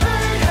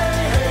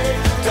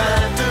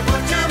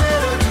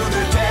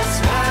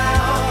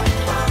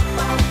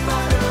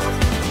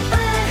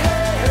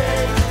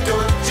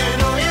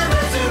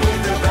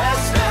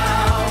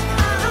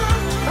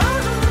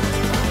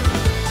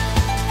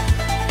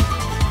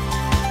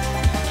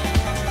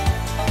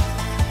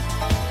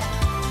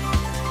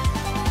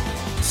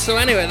So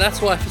anyway,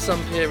 that's why for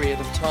some period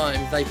of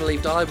time they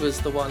believed I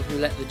was the one who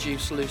let the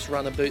juice loose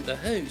run about the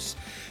house.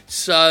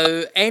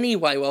 So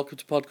anyway, welcome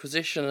to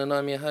Podquisition, and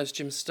I'm your host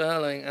Jim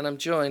Sterling, and I'm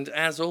joined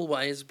as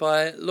always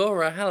by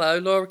Laura. Hello,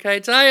 Laura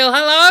Kate Hale.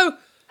 Hello.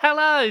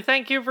 Hello,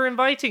 thank you for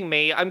inviting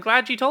me. I'm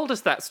glad you told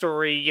us that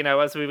story,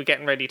 as we were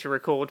getting ready to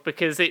record,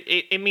 because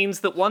it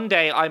means that one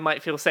day I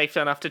might feel safe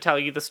enough to tell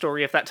you the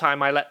story of that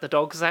time I let the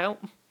dogs out.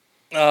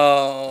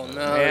 Oh no,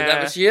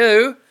 that was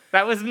you.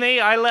 That was me.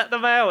 I let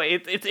them out.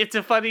 It's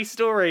a funny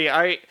story.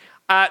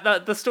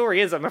 The story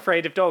is I'm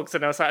afraid of dogs,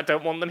 and I was like, I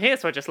don't want them here,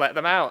 so I just let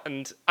them out.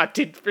 And I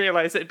did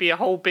realise it'd be a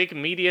whole big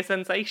media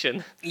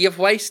sensation. You've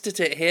wasted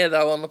it here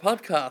though on the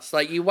podcast.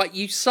 Like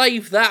you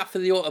save that for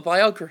the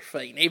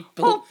autobiography. You've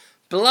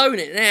blown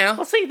it now.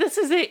 Well, see, this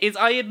is it. Is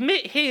I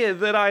admit here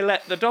that I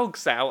let the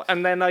dogs out,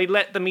 and then I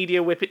let the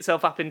media whip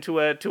itself up into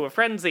a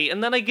frenzy,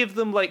 and then I give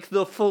them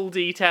the full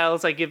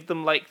details. I give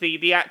them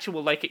the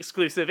actual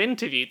exclusive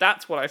interview.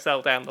 That's what I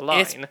sell down the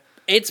line.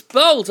 It's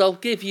bold. I'll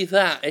give you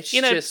that. It's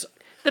just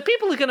the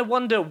people are going to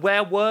wonder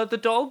where were the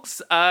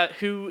dogs.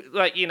 Who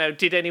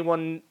did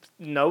anyone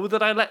know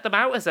that I let them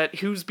out? Is that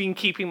who's been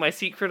keeping my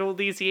secret all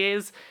these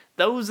years?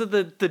 Those are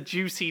the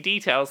juicy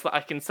details that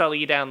I can sell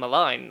you down the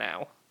line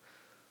now.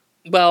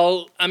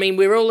 Well, I mean,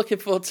 we're all looking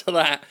forward to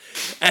that.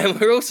 And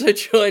we're also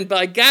joined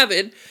by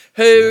Gavin,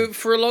 who,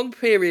 for a long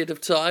period of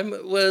time,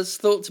 was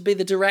thought to be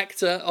the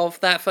director of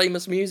that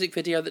famous music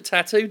video that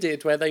Tattoo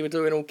did, where they were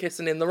doing All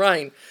Kissing in the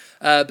Rain.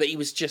 But he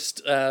was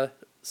just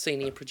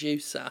senior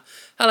producer.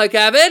 Hello,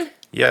 Gavin.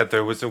 Yeah,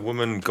 there was a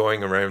woman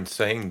going around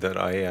saying that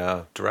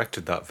I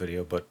directed that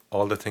video, but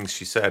all the things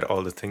she said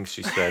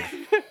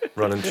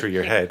running through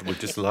your head were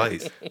just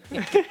lies.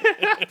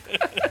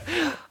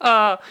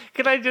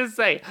 Can I just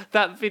say,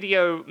 that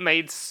video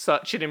made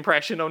such an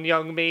impression on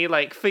young me.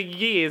 For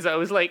years, I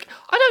was like,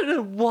 I don't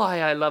know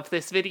why I love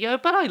this video,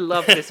 but I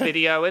love this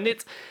video. And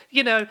it's,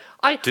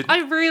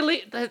 I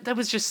really, there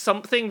was just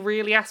something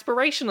really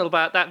aspirational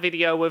about that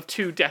video of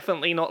two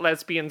definitely not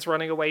lesbians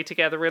running away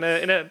together in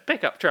a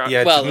pickup truck.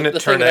 Yeah, didn't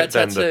it turn out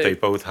then that they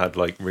both had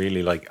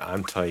really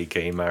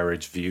anti-gay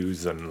marriage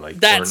views and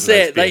that's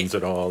weren't lesbians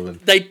at all? And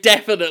they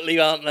definitely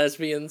aren't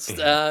lesbians. In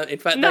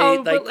fact,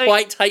 they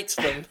quite hate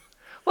them.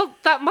 Well,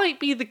 that might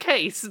be the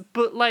case,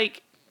 but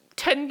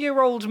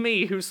 10-year-old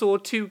me who saw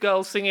two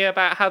girls singing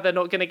about how they're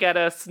not going to get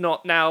us,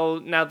 not now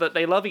that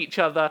they love each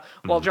other,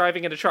 while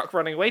driving in a truck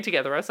running away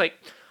together, I was like,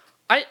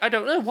 I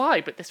don't know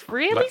why, but this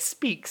really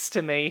speaks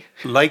to me.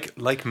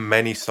 Like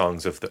many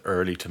songs of the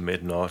early to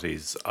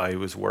mid-noughties, I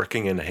was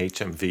working in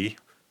HMV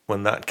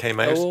when that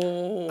came out.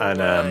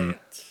 And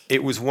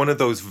it was one of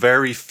those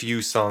very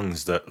few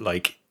songs that,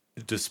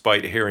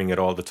 despite hearing it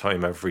all the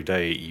time every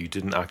day, you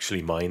didn't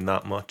actually mind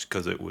that much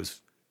because it was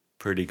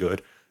pretty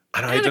good.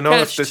 And I don't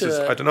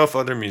know if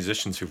other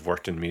musicians who've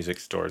worked in music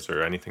stores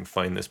or anything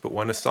find this, but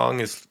when a song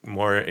is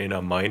more in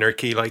a minor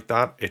key like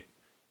that,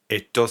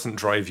 it doesn't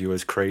drive you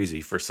as crazy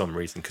for some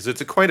reason, because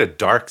it's quite a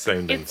dark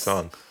sounding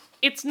song.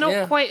 It's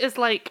not quite as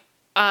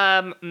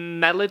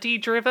melody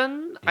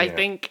driven. I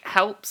think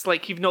helps.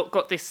 You've not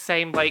got this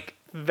same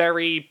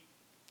very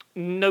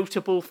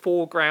notable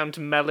foreground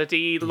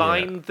melody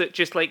line that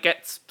just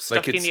gets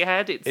stuck in your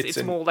head.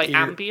 It's more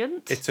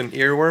ambient. It's an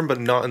earworm,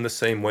 but not in the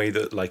same way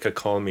that a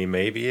Call Me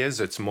Maybe is.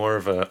 It's more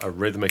of a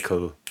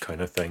rhythmical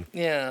kind of thing.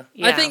 Yeah.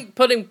 I think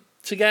putting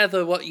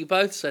together what you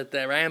both said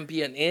there,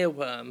 ambient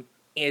earworm,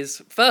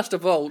 is, first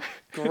of all,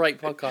 great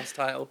podcast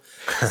title.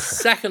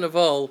 Second of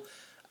all,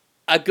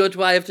 a good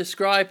way of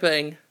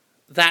describing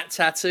that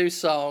Tattoo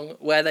song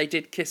where they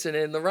did Kissing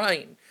in the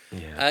Rain.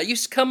 Yeah. It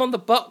used to come on the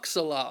box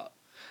a lot.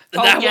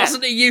 That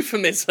wasn't a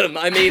euphemism.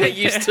 I mean, it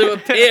used to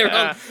appear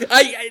on...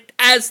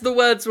 as the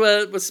words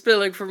were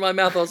spilling from my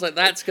mouth, I was like,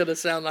 that's going to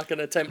sound like an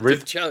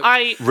attempted joke.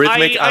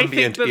 Rhythmic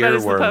ambient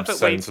earworm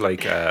sounds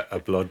like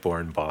a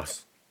Bloodborne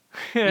boss.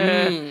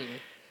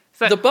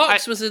 So the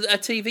box was a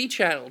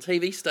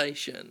TV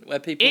station, where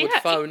people would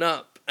phone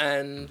up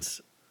and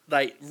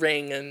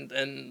ring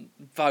and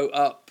vote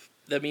up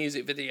the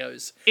music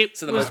videos.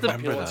 It was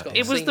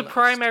the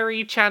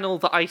primary channel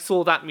that I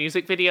saw that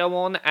music video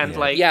on, and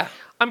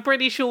I'm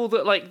pretty sure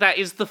that that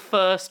is the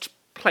first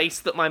place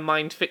that my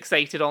mind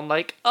fixated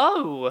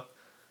on.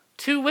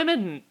 Two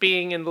women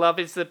being in love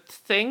is a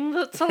thing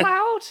that's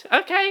allowed.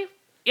 Okay,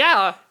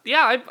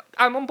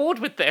 I'm on board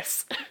with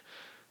this.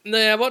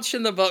 Yeah,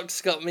 watching the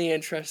box got me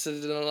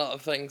interested in a lot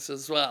of things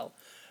as well,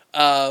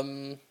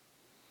 of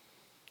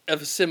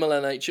a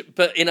similar nature,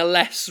 but in a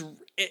less.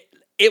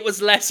 It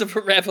was less of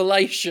a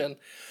revelation.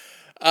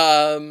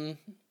 I'm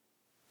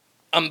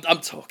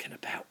talking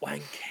about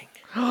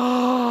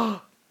wanking.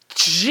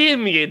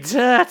 Jim, you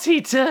dirty,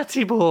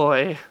 dirty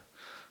boy.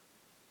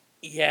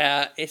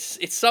 Yeah,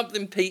 it's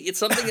something, Pete. It's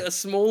something that a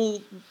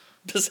small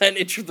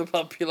percentage of the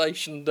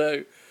population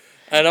do,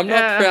 and I'm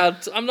not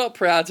proud. I'm not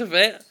proud of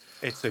it.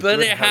 It's a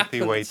good,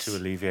 healthy way to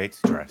alleviate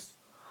stress.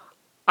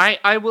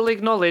 I will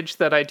acknowledge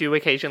that I do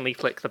occasionally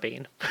flick the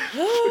bean.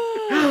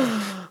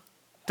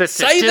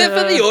 Save it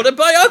for the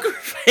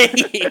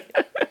autobiography.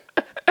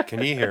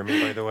 Can you hear me,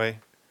 by the way?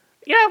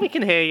 Yeah, we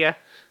can hear you.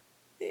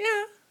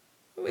 Yeah.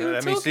 We were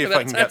Let me see talking if I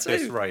about can get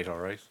this tattoo. right, all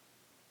right?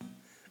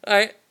 All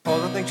right. All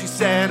the things she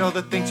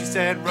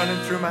said, running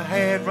through my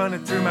head,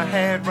 running through my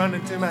head,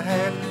 running through my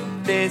head.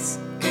 This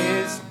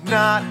is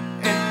not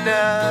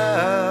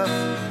enough.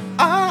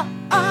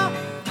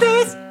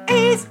 This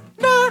is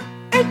not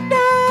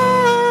enough.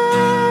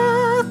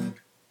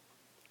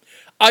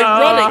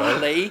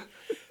 Ironically,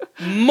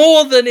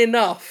 more than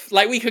enough.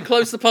 Like, we could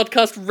close the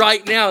podcast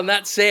right now and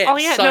that's it. Oh,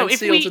 yeah, no, Signed, if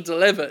sealed, we- and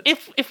delivered.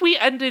 If we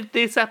ended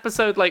this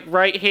episode like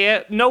right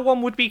here, no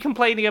one would be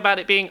complaining about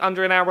it being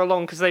under an hour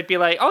long because they'd be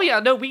like, "Oh yeah,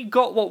 no, we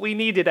got what we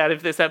needed out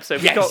of this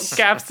episode. Yes. We got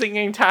Gav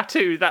singing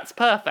Tattoo. That's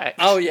perfect."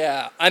 Oh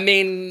yeah, I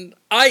mean,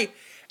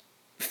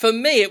 for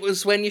me it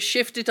was when you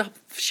shifted up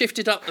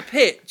the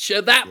pitch.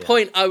 At that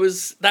point, that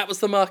was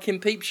the Mark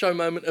and Peep show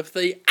moment of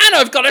the, and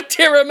I've got a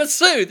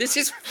tiramisu. This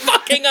is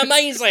fucking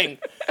amazing.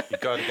 You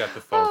got to get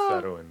the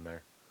falsetto in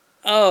there.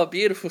 Oh,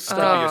 beautiful Be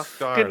stuff. a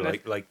star goodness.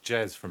 like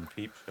Jez from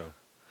Peep Show.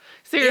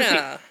 Seriously,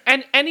 Yeah.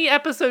 and any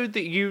episode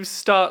that you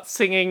start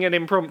singing an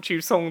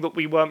impromptu song that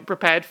we weren't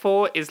prepared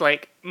for is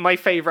like my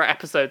favorite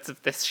episodes of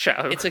this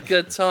show. It's a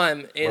good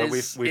time.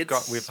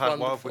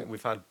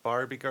 We've had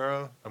Barbie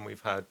Girl and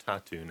we've had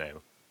Tattoo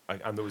now.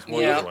 And there was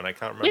one Yeah. other one, I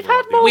can't remember. We've what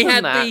had the more other- We than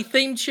had that. the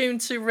theme tune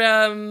to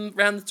Round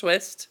the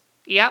Twist.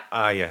 Yep.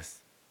 Ah, yes.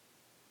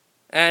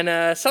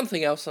 And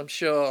something else, I'm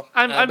sure.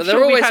 I'm but they're sure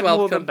we've always had welcome.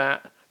 more than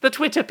that. The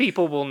Twitter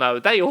people will know.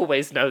 They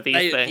always know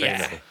these things.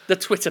 Yeah, the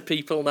Twitter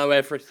people know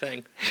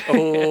everything.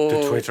 Oh,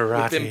 The we've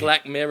Twitterati. been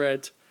Black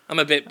Mirrored. I'm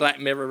a bit Black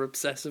Mirror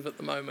obsessive at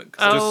the moment.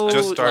 'cause Oh,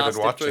 Just started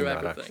lasted watching through that,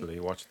 everything. actually.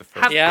 Watched the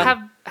first Have,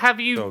 Yeah. have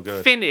you So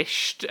good.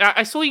 finished?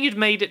 I saw you'd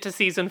made it to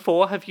season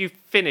 4. Have you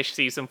finished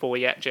season 4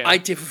 yet, Jim? I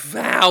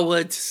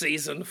devoured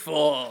season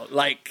 4.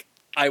 Like,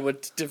 I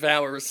would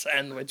devour a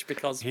sandwich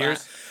because of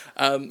Here's-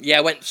 that. Yeah,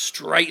 I went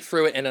straight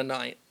through it in a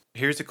night.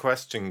 Here's a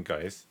question,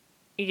 guys.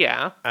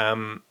 Yeah.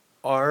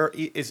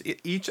 Is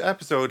each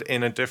episode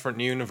in a different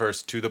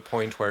universe to the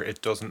point where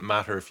it doesn't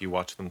matter if you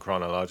watch them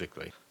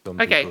chronologically? Some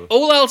Okay. people-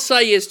 All I'll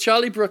say is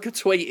Charlie Brooker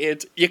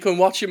tweeted, "You can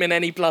watch him in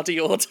any bloody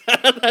order."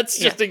 That's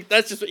just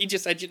what he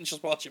just said. You can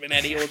just watch him in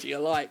any order you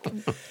like.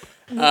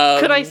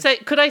 Could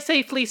I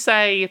safely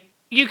say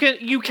you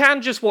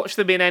can just watch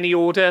them in any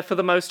order for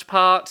the most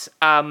part?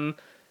 There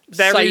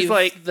is Save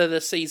like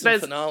the season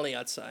there's- finale,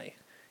 I'd say.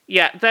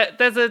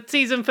 there's a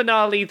season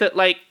finale that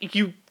like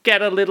you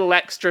get a little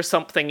extra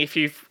something if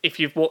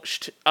you've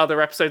watched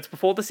other episodes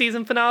before the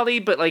season finale,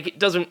 but like it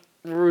doesn't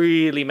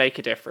really make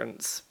a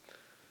difference.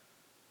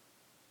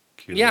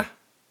 Cool.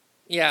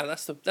 Yeah,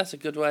 that's a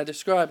good way of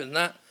describing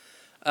that.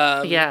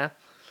 Yeah.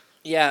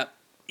 Yeah.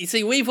 You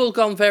see, we've all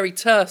gone very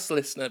terse,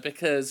 listener,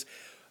 because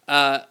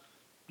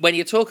when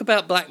you talk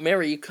about Black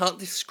Mirror, you can't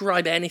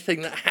describe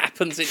anything that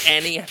happens in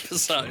any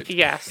episode.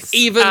 Yes.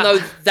 Even though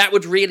that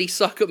would really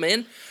suck them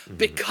in,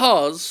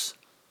 because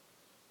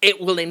it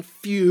will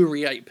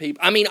infuriate people.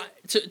 I mean,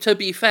 to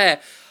be fair,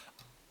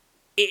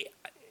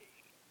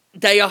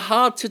 they are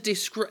hard to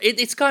describe.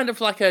 It's kind of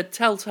like a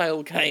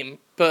Telltale game,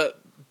 but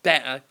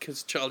better,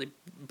 because Charlie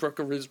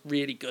Brooker is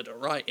really good at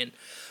writing.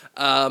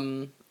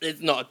 It's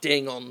not a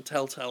ding on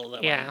Telltale, though.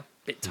 Yeah. I'm a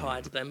bit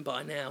tired of them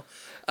by now.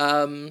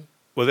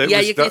 Well,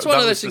 It's one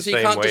of those things the you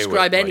same can't way with,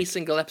 describe any like-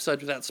 single episode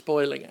without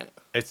spoiling it.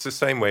 It's the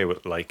same way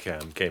with like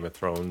Game of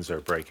Thrones or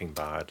Breaking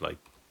Bad. Like,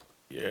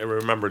 yeah,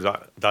 remember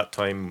that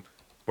time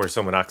where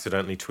someone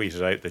accidentally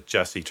tweeted out that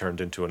Jesse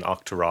turned into an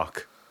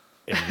Octorok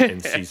in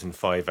season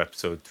 5,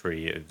 episode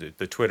 3.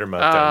 The Twitter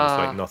meltdown was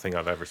like nothing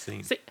I've ever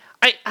seen. See,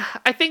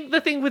 I think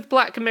the thing with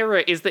Black Mirror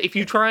is that if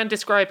you try and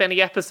describe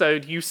any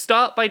episode, you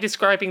start by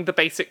describing the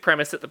basic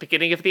premise at the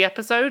beginning of the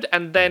episode,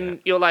 and then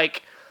you're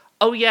like,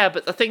 oh yeah,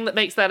 but the thing that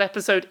makes that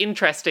episode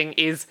interesting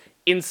is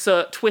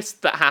insert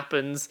twist that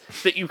happens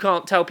that you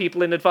can't tell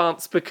people in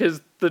advance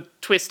because the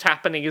twist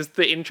happening is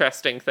the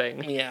interesting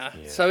thing. Yeah.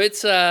 So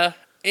it's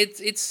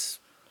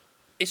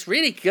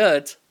really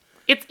good.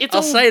 It's I'll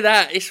all, say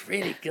that it's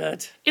really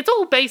good. it's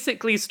all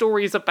basically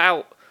stories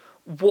about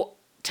what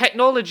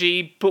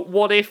technology, but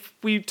what if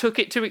we took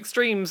it to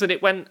extremes and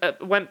it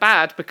went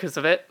bad because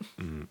of it?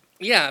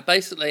 Yeah,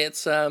 basically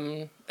it's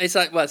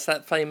like what's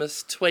that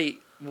famous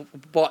tweet?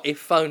 What if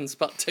phones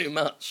but too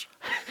much?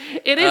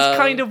 It is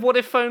kind of what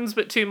if phones,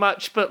 but too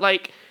much. But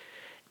like,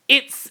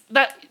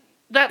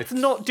 that's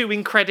not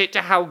doing credit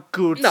to how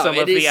good some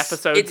of the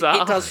episodes are.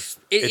 It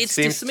It's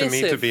seems to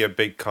me to dismissive. be a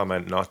big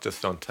comment, not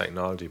just on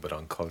technology, but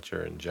on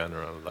culture in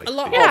general. Like a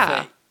lot Yeah.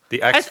 of it.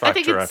 the X I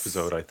think Factor it's-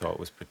 episode, I thought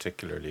was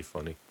particularly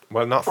funny.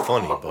 Well, not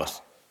funny,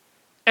 but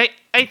I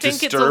think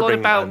it's a lot disturbing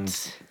about.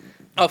 and-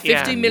 Oh,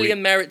 50 Yeah.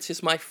 Million Merits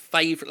is my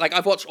favourite. Like,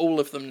 I've watched all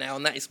of them now,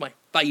 and that is my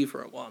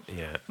favourite one.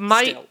 yeah.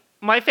 Still.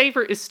 My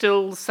favorite is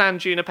still San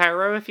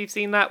Junipero, if you've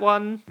seen that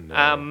one.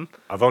 No.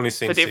 I've only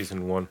seen but if-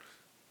 season 1.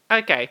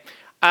 Okay.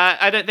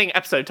 I don't think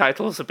episode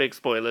titles are big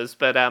spoilers,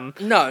 but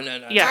No.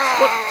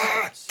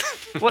 yeah.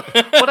 What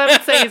I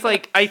would say is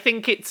like I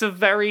think it's a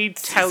very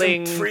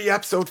telling. Season 3,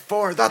 episode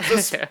 4. That's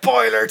a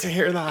spoiler to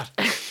hear that.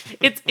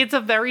 It's a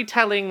very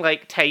telling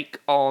like take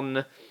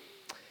on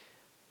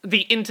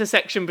the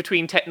intersection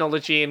between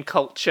technology and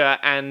culture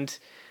and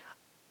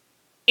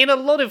in a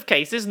lot of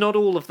cases, not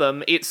all of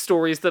them, it's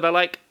stories that are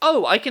like,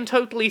 oh, I can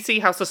totally see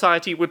how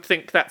society would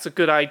think that's a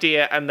good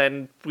idea, and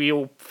then we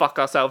all fuck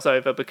ourselves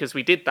over because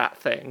we did that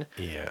thing.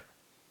 Yeah.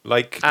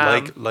 Like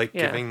yeah.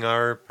 giving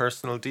our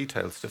personal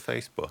details to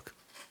Facebook.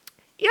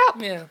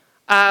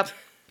 Yeah.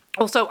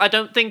 Also, I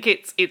don't think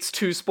it's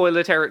too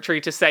spoiler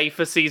territory to say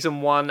for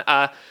season 1,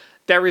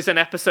 there is an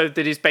episode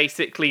that is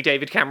basically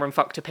David Cameron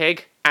fucked a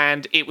pig,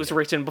 and it was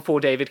written before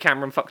David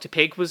Cameron fucked a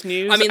pig was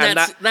news. I mean,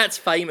 that's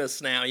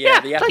famous now.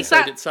 Yeah, the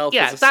episode itself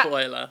is a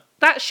spoiler.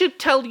 That should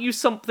tell you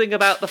something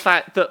about the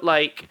fact that,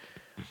 like,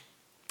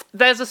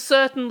 there's a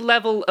certain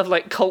level of,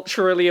 like,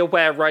 culturally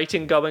aware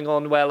writing going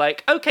on where,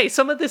 like, okay,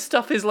 some of this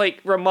stuff is,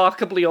 like,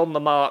 remarkably on the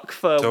mark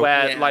for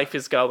where life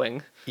is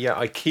going. Yeah,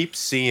 I keep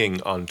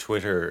seeing on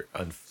Twitter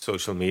and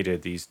social media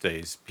these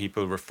days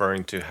people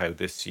referring to how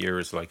this year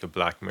is like a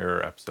Black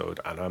Mirror episode,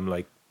 and I'm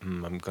like,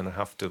 I'm going to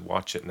have to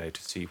watch it now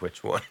to see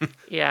which one.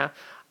 Yeah.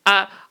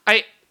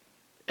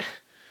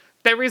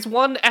 There is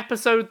one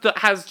episode that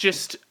has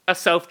just a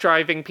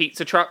self-driving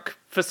pizza truck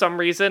for some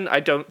reason. I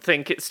don't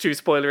think it's too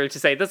spoilery to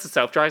say there's a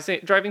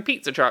self-driving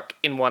pizza truck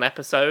in one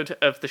episode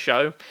of the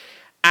show.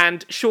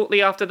 And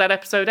shortly after that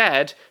episode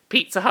aired,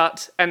 Pizza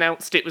Hut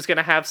announced it was going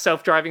to have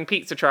self-driving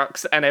pizza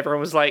trucks, and everyone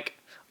was like,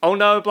 oh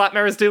no, Black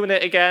Mirror's doing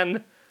it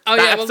again. That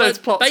episode's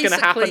plot's going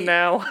to happen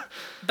now.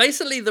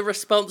 Basically, the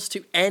response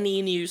to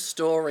any news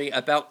story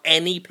about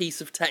any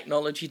piece of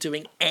technology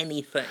doing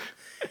anything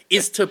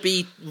is to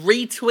be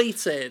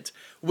retweeted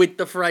with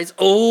the phrase,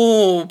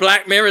 oh,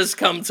 Black Mirror's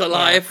come to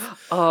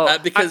life,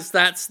 because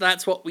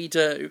that's what we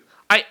do.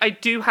 I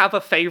do have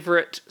a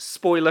favourite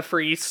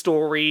spoiler-free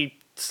story,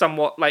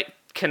 somewhat, like,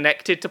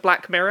 connected to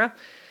Black Mirror.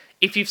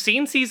 If you've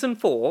seen season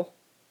 4,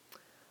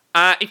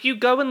 if you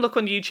go and look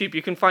on YouTube,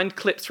 you can find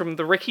clips from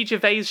the Ricky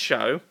Gervais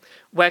show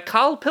where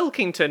Carl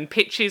Pilkington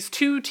pitches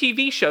 2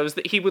 TV shows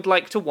that he would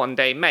like to one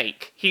day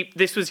make.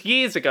 This was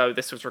years ago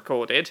this was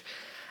recorded,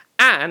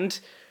 and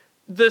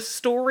the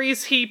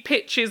stories he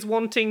pitches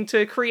wanting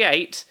to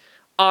create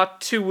are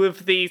 2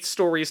 of the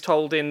stories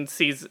told in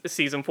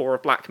season 4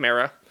 of Black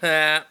Mirror.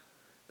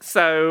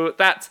 So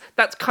that's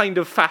kind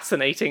of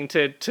fascinating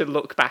to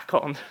look back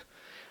on.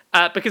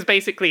 Because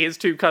basically his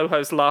 2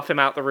 co-hosts laugh him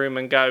out the room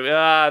and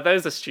go,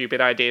 those are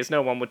stupid ideas,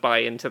 no one would buy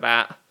into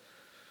that.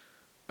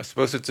 I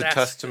suppose it's a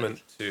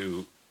testament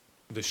to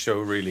the show,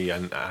 really,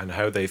 and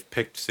how they've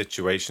picked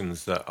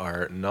situations that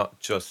are not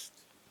just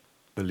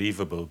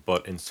believable,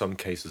 but in some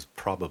cases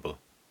probable.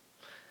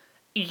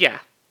 Yeah,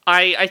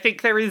 I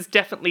think there is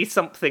definitely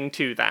something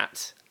to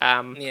that.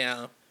 I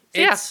mean,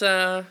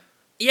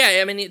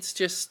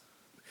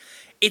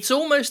 it's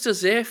almost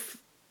as if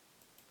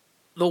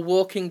The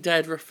Walking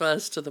Dead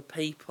refers to the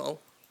people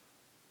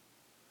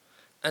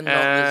and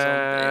not the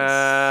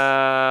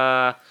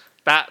zombies.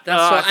 That's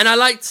what, and I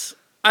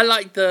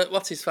liked the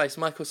what's his face.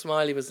 Michael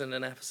Smiley was in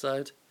an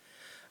episode.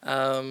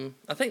 I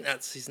think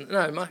that's season.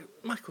 No,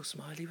 Michael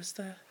Smiley was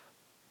there.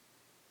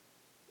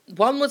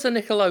 One was a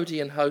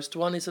Nickelodeon host.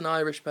 One is an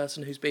Irish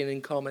person who's been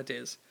in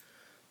comedies.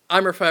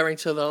 I'm referring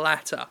to the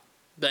latter,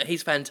 but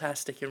he's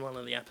fantastic in one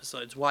of the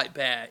episodes. White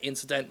Bear,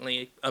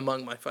 incidentally,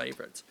 among my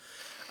favourites.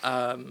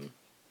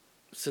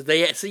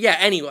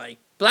 Anyway,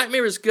 Black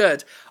Mirror's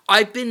good.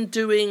 I've been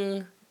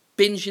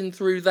binging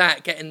through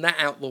that, getting that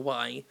out the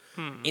way,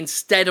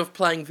 instead of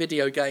playing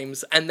video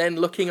games, and then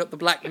looking at the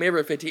Black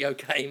Mirror video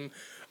game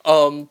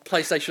on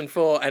PlayStation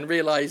 4 and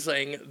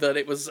realising that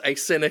it was a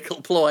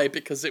cynical ploy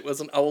because it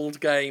was an old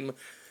game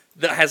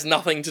that has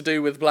nothing to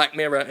do with Black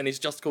Mirror and is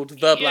just called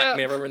The Black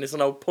Mirror and is an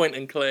old point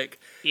and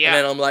click. Yeah. And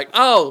then I'm like,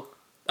 oh,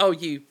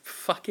 you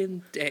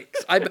fucking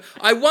dicks.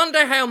 I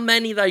wonder how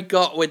many they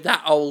got with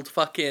that old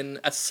fucking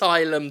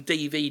Asylum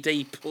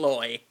DVD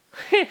ploy.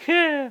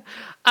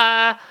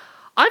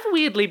 I've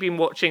weirdly been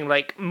watching,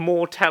 like,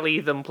 more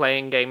telly than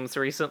playing games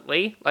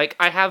recently. Like,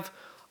 I have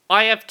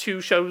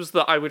 2 shows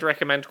that I would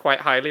recommend quite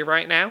highly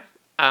right now.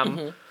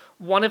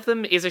 One of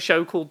them is a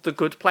show called The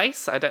Good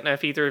Place. I don't know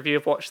if either of you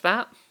have watched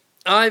that.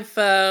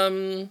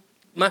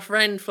 My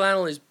friend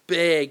Flannel is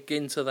big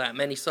into that,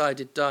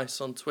 Many-Sided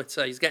Dice on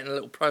Twitter. He's getting a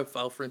little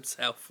profile for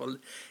himself.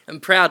 I'm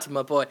proud of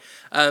my boy.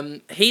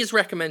 He's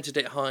recommended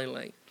it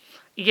highly.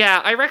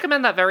 Yeah, I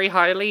recommend that very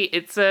highly.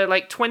 It's a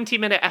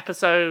 20-minute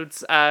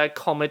episodes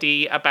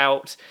comedy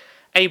about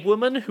a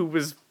woman who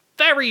was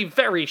very,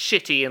 very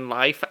shitty in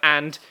life,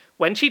 and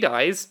when she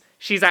dies,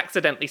 she's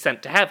accidentally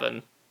sent to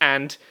heaven.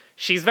 And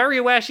she's very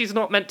aware she's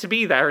not meant to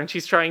be there, and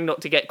she's trying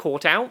not to get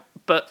caught out,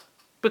 but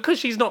because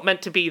she's not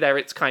meant to be there,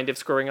 it's kind of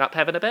screwing up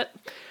heaven a bit.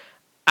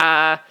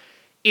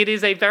 It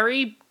is a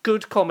very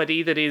good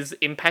comedy that is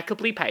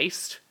impeccably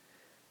paced,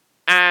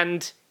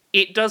 and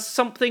it does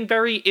something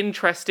very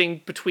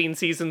interesting between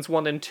seasons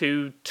 1 and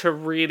 2 to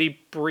really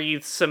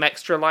breathe some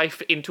extra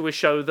life into a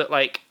show that,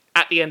 like,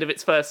 at the end of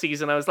its first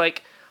season, I was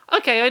like,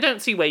 okay, I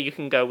don't see where you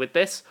can go with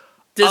this.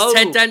 Does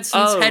Ted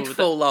Danson's head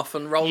fall off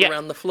and roll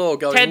around the floor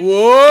going,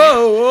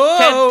 whoa!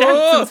 Ted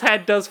Danson's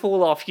head does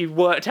fall off. You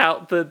worked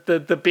out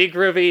the big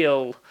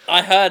reveal.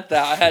 I heard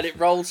that. I heard it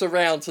rolls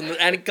around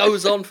and it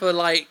goes on for,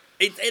 like,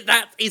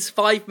 That is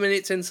 5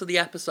 minutes into the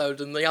episode,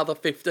 and the other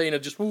 15 are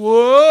just whoa.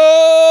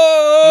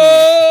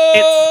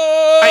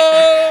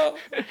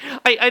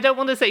 I don't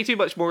want to say too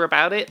much more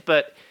about it,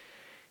 but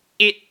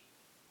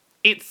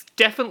it's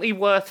definitely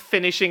worth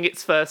finishing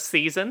its first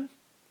season.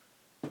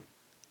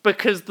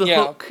 Because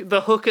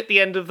the hook at the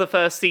end of the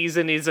first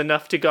season is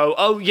enough to go,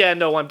 oh yeah,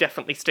 no, I'm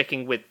definitely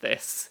sticking with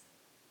this.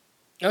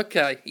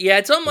 Okay, yeah,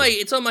 it's on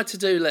my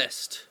to-do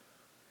list.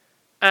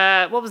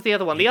 What was the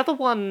other one? The other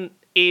one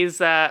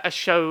is a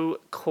show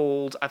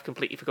called, I've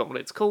completely forgotten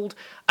what it's called,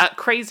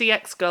 Crazy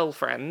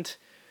Ex-Girlfriend,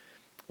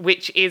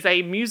 which is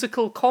a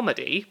musical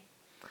comedy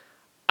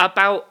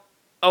about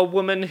a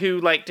woman who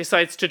like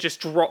decides to just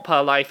drop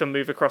her life and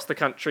move across the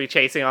country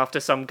chasing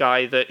after some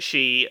guy that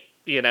she,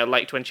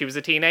 liked when she was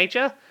a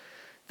teenager.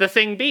 The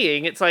thing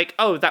being, it's like,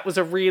 oh, that was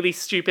a really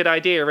stupid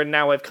idea and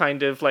now I've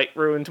kind of like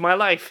ruined my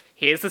life.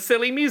 Here's a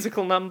silly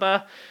musical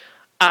number.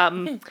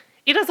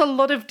 It has a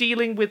lot of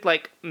dealing with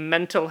like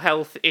mental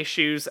health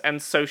issues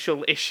and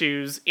social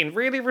issues in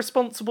really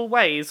responsible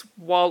ways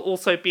while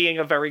also being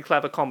a very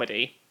clever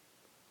comedy.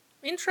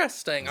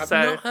 Interesting. I've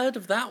not heard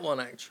of that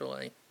one,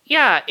 actually.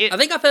 Yeah, I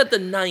think I've heard the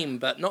name,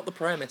 but not the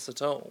premise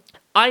at all.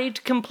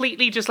 I'd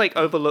completely just like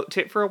overlooked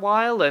it for a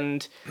while,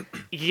 and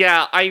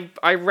yeah,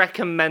 I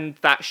recommend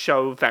that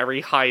show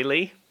very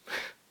highly.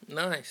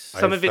 Nice.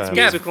 Some of its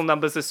musical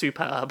numbers are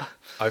superb.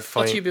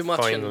 What you been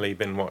watching? Finally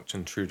been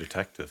watching True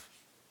Detective.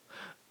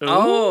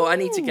 Oh, I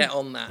need to get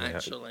on that,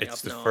 actually.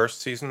 It's the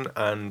first season,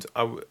 and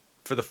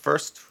for the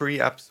first 3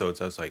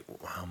 episodes, I was like,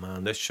 wow,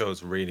 man, this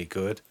show's really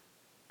good.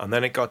 And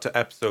then it got to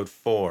episode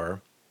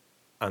 4,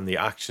 and the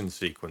action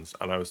sequence,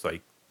 and I was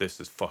like,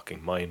 this is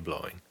fucking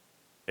mind-blowing.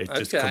 It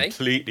just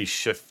completely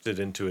shifted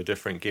into a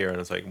different gear, and I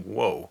was like,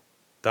 whoa,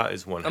 that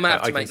is one.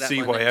 I can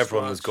see why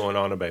everyone was going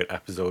on about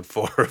episode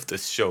 4 of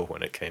this show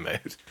when it came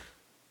out.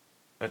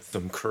 That's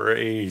some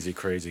crazy,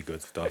 crazy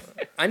good stuff.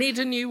 I need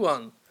a new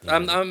one. I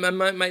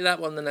might make that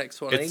one the next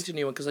one. I need a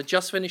new one, because I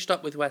just finished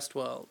up with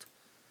Westworld.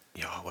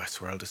 Yeah,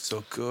 Westworld is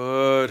so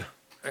good.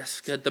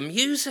 That's good. The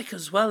music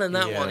as well in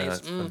that one is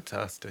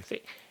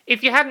fantastic.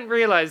 If you hadn't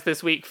realised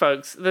this week,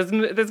 folks, there's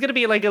going to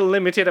be like a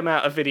limited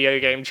amount of video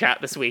game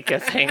chat this week, I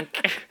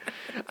think.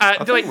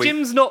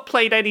 Jim's not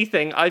played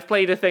anything. I've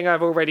played a thing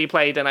I've already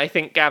played, and I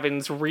think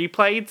Gavin's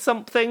replayed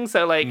something.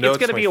 So like, no, it's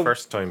going to be my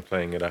first time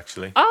playing it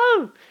actually.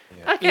 Oh,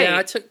 okay. Yeah,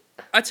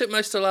 I took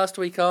most of last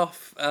week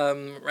off,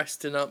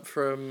 resting up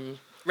from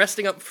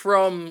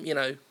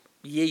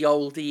ye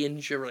olde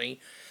injury,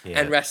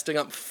 and resting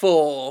up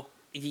for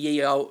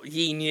ye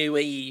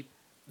newy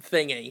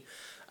thingy,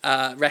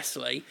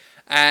 wrestling.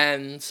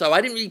 And so I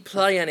didn't really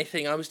play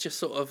anything. I was just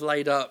sort of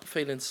laid up,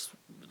 feeling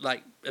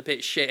like a bit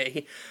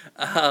shitty.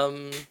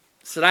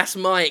 So that's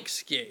my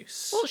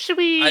excuse. Well, should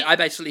we? I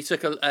basically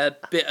took a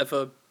bit of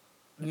a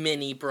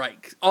mini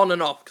break, on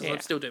and off, because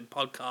I'm still doing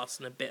podcasts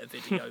and a bit of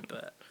video.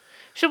 But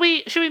should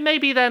we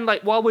maybe then,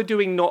 like, while we're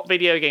doing not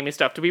video gaming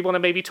stuff, do we want to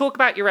maybe talk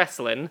about your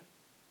wrestling,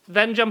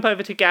 then jump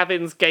over to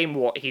Gavin's game,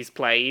 what he's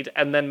played,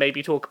 and then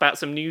maybe talk about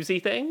some newsy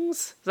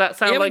things? Does that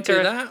sound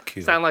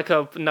like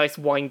a nice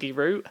windy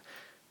route?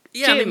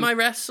 Yeah, Jim. I mean,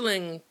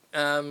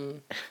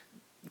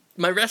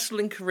 my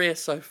wrestling career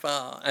so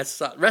far, as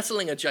such,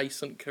 wrestling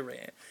adjacent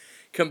career,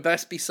 can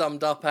best be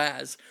summed up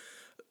as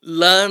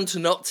learned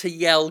not to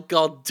yell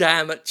 "God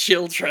damn" at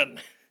children.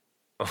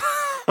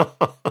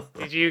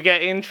 Did you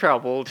get in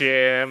trouble,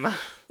 Jim?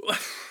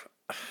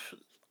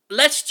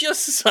 Let's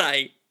just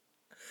say,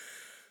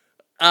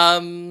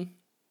 the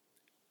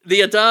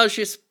adage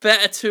is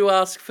better to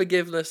ask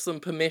forgiveness than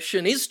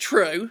permission is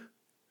true.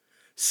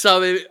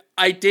 So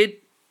I did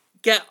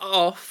get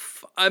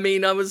off. I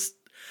mean, I was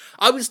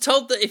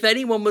told that if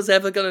anyone was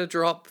ever going to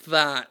drop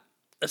that,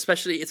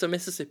 especially it's a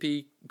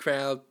Mississippi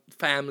crowd,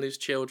 families,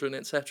 children,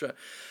 etc.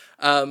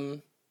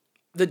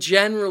 The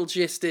general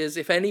gist is,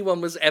 if anyone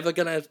was ever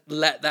going to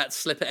let that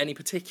slip at any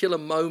particular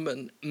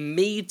moment,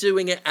 me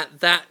doing it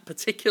at that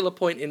particular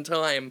point in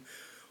time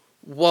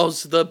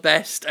was the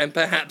best and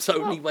perhaps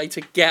only way to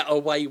get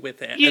away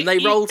with it. And they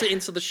rolled it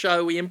into the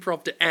show, we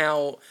improv'd it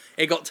out,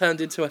 it got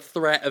turned into a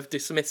threat of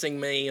dismissing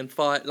me and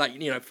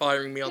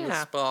firing me on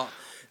the spot.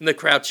 And the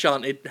crowd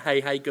chanted, hey,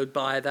 hey,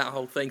 goodbye, that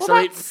whole thing.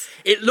 Well, so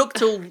it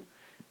looked all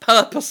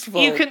purposeful,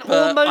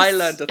 I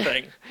learned a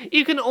thing.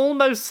 You can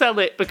almost sell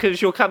it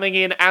because you're coming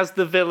in as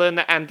the villain,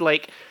 and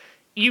like,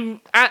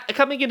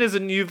 coming in as a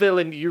new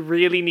villain, you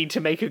really need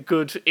to make a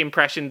good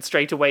impression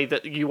straight away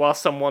that you are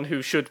someone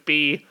who should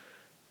be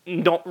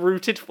not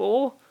rooted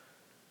for.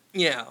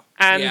 Yeah.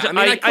 And I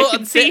mean, I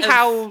can see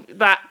how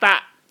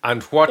that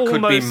and what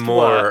could be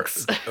more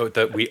works.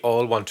 That we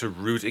all want to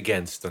root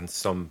against than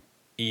some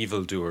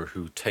evildoer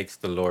who takes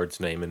the Lord's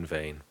name in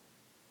vain.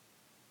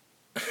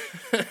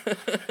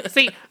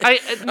 See,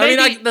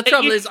 the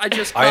trouble is, I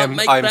just can't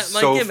make I'm that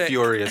my so gimmick.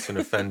 furious and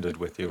offended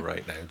with you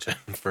right now,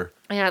 Jennifer.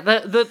 Yeah,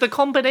 the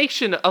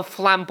combination of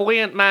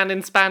flamboyant man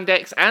in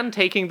spandex and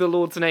taking the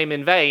Lord's name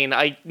in vain,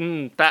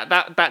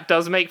 that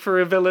does make for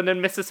a villain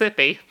in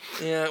Mississippi.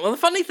 Yeah, well, the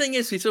funny thing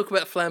is, we talk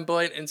about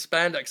flamboyant in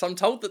spandex. I'm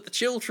told that the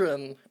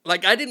children, I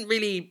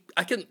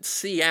couldn't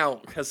see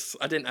out because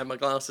I didn't have my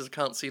glasses. I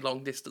can't see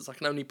long distance. I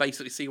can only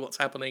basically see what's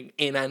happening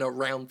in and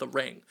around the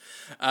ring.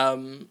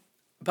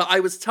 But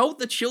I was told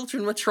the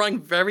children were trying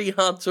very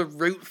hard to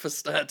root for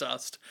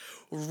Stardust.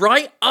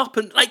 Right up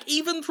and,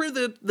 even through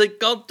the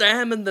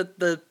goddamn and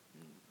the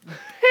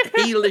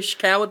heelish,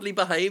 cowardly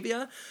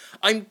behaviour,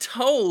 I'm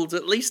told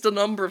at least a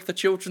number of the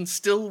children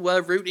still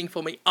were rooting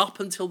for me up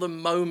until the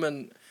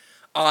moment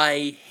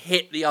I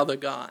hit the other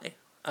guy.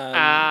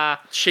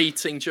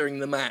 Cheating during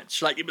the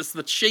match. It was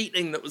the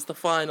cheating that was the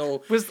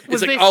final.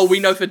 We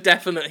know for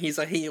definite he's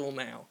a heel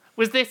now.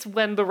 Was this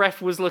when the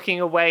ref was looking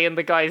away and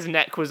the guy's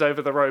neck was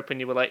over the rope and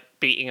you were,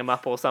 beating him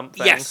up or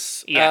something?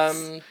 Yes.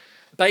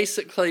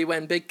 Basically,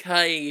 when Big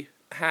K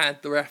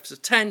had the ref's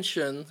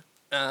attention,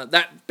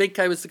 that Big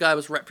K was the guy I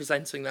was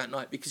representing that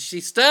night, because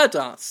you see,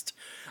 Stardust,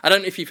 I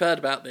don't know if you've heard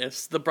about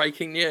this, the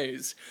breaking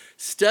news,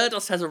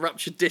 Stardust has a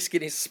ruptured disc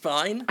in his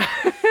spine,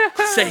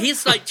 so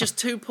he's just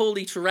too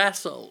poorly to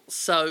wrestle,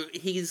 so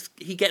he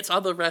gets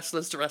other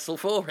wrestlers to wrestle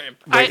for him.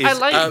 Wait, I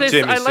like this.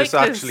 Jim, I is like this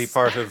actually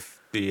part of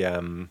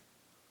the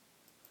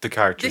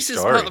character's This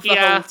story? is part of the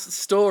whole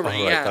story, Oh, right,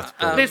 yeah. that's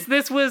brilliant.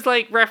 This was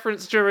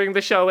referenced during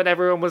the show, and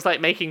everyone was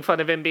making fun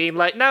of him, being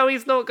no,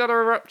 he's not got a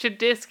ruptured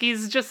disc,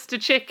 he's just a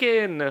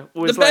chicken.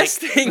 The best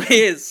thing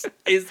is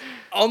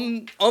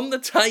on the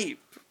tape,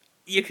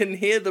 you can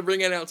hear the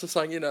ring announcer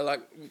saying,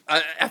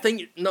 I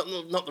think not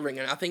the ring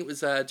announcer, I think it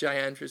was Jay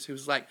Andrews who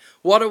was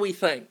what do we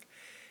think?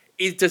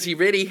 Does he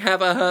really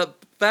have a hurt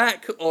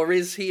back, or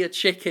is he a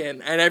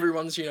chicken? And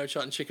everyone's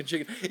chanting chicken,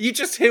 chicken. You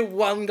just hear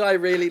one guy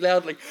really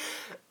loudly,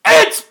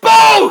 "It's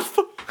both!"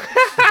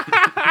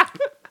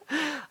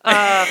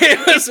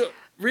 It was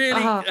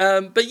really,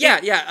 but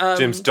yeah.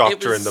 Jim's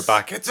doctor in the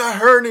back. It's a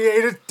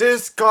herniated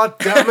disc, God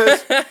damn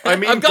it! I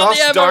mean, I've got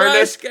gosh the darn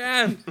MRI it!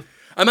 scan.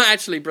 I might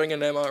actually bring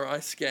an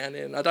MRI scan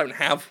in. I don't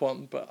have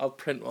one, but I'll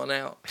print one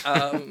out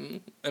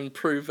and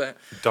prove it.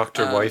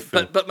 Dr.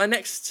 Waifu. But my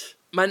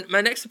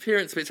next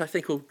appearance, which I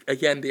think will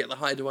again be at the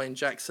Hideaway in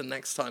Jackson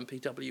next time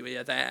PWE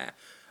are there.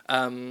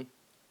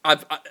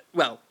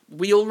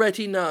 We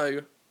already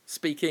know,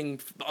 speaking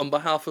on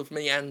behalf of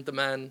me and the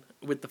man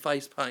with the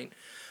face paint,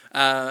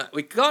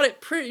 we got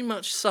it pretty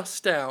much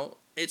sussed out.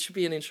 It should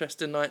be an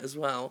interesting night as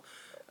well,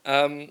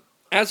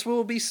 as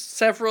will be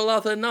several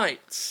other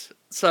nights.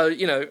 So,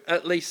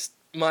 at least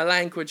my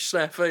language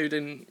snafu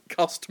didn't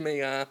cost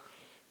me a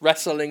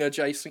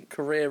wrestling-adjacent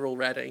career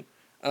already.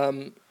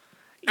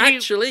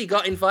 Actually,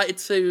 got invited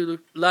to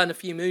learn a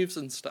few moves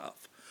and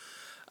stuff.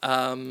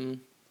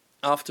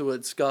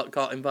 Afterwards,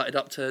 got invited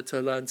up to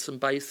learn some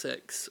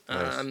basics.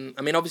 Nice.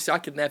 Obviously, I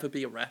could never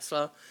be a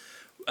wrestler.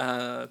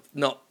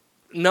 Not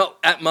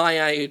at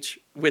my age,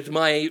 with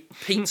my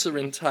pizza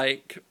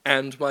intake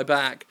and my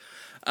back.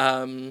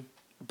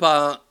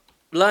 But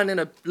learning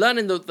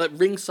the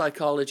ring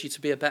psychology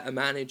to be a better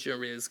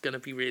manager is going to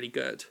be really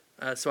good.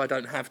 So I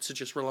don't have to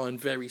just rely on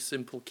very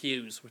simple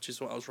cues, which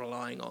is what I was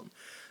relying on.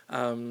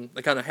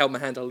 They kind of held my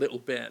hand a little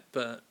bit,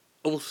 but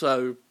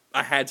also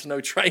I had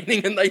no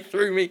training, and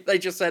they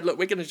just said, look,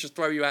 we're going to just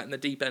throw you out in the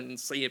deep end and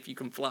see if you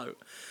can float.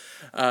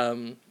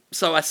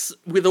 So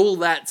with all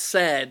that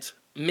said,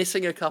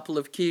 missing a couple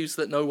of cues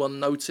that no one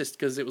noticed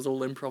because it was all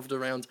improv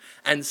around,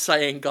 and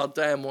saying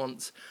goddamn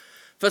once,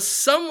 for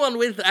someone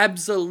with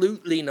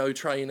absolutely no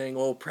training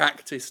or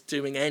practice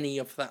doing any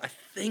of that, I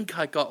think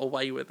I got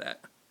away with it.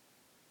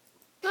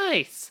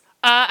 Nice.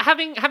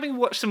 Having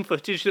watched some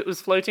footage that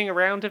was floating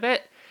around of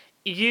it,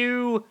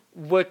 you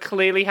were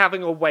clearly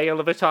having a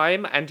whale of a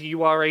time, and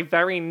you are a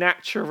very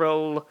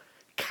natural,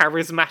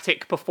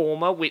 charismatic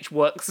performer, which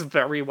works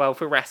very well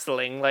for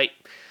wrestling.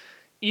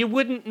 You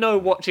wouldn't know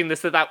watching this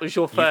that was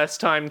your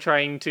first time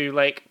trying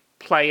to,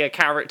 play a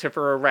character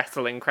for a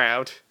wrestling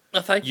crowd. Oh,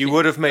 thank you. You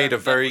would have made a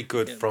very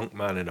good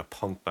frontman in a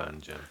punk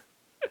band, Jim.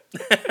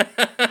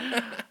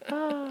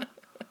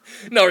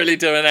 Not really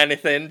doing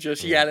anything,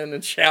 just yelling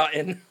and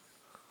shouting.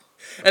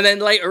 And then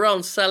later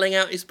on, selling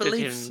out his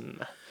beliefs.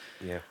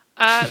 Yeah.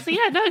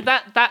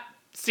 That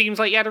seems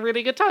like you had a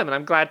really good time, and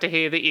I'm glad to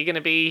hear that you're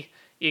gonna be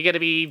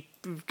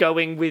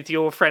going with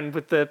your friend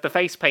with the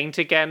face paint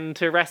again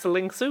to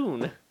wrestling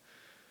soon.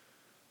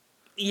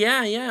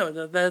 Yeah.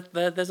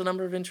 There's a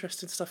number of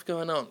interesting stuff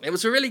going on. It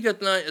was a really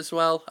good night as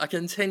well. I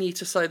continue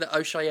to say that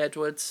O'Shea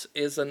Edwards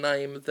is a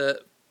name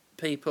that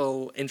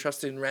people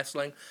interested in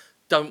wrestling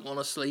don't want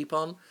to sleep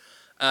on,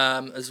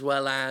 as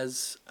well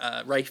as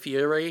Ray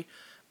Fury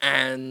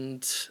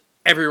and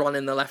everyone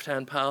in the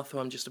Left-Hand Path, who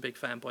I'm just a big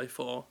fanboy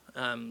for.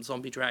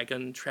 Zombie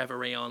Dragon, Trevor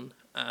Rion,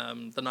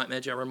 The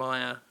Nightmare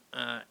Jeremiah,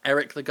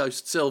 Eric the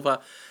Ghost Silver,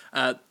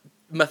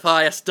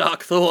 Matthias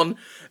Darkthorn.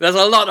 There's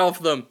a lot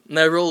of them, and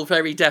they're all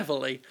very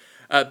devilly,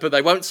 but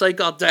they won't say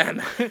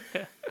goddamn.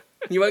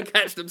 You won't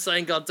catch them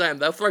saying "goddamn."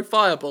 They'll throw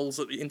fireballs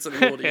into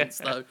the audience,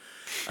 though.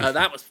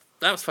 That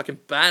was fucking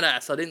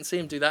badass. I didn't see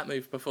him do that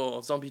move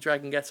before. Zombie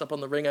Dragon gets up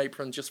on the ring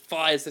apron, just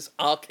fires this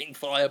arcing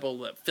fireball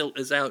that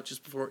filters out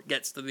just before it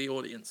gets to the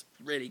audience.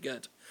 Really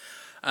good.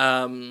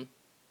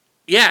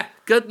 Yeah,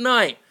 good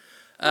night.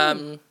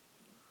 I'm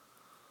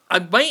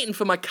waiting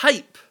for my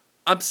cape.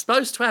 I'm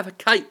supposed to have a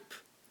cape.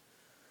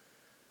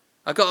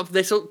 I got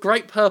this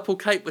great purple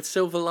cape with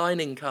silver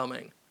lining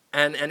coming,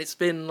 and it's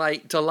been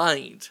like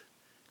delayed.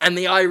 And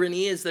the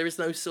irony is there is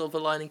no silver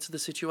lining to the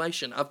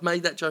situation. I've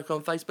made that joke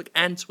on Facebook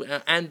and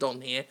Twitter and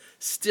on here.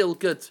 Still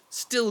good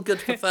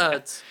for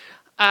thirds.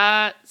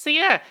 So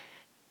yeah,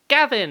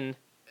 Gavin,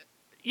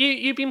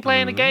 you've been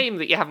playing a game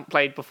that you haven't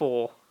played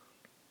before.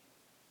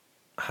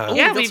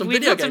 Yeah, we've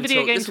got some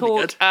video game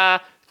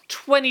talk.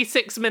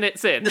 26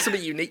 minutes in. This will be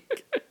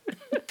unique.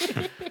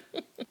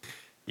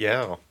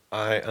 Yeah,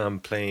 I am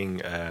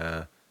playing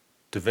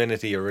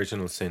Divinity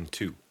Original Sin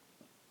 2.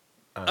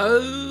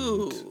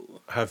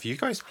 Have you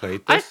guys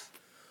played this?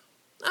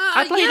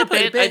 I played a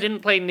bit. I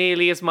didn't play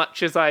nearly as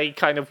much as I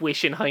kind of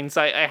wish in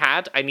hindsight I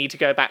had. I need to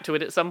go back to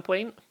it at some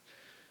point.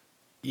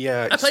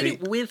 Yeah, I played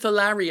it with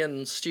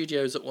Larian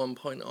Studios at one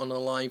point on a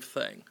live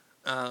thing.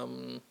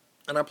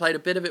 And I played a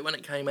bit of it when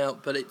it came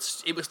out, but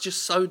it was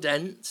just so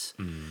dense.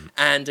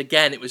 And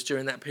again, it was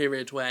during that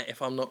period where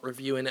if I'm not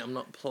reviewing it, I'm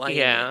not playing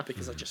it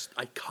because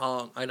I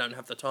can't. I don't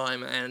have the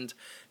time and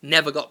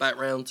never got back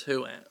round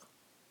to it.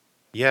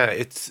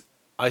 Yeah,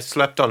 I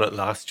slept on it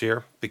last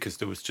year because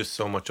there was just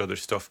so much other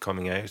stuff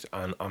coming out,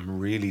 and I'm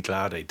really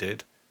glad I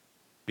did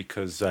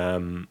because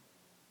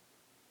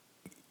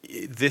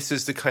this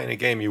is the kind of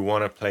game you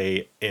want to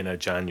play in a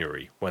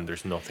January when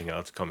there's nothing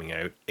else coming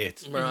out.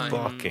 It's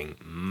fucking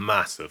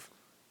massive.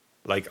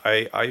 Like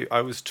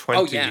I was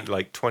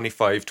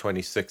 25,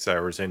 26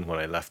 hours in when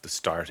I left the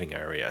starting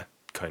area.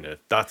 Kind of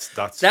that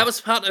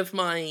was part of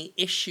my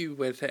issue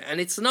with it, and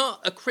it's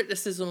not a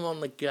criticism on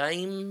the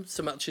game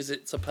so much as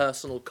it's a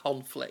personal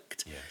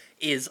conflict.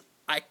 Is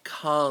I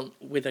can't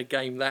with a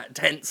game that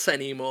dense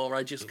anymore.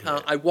 I just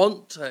can't. I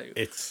want to.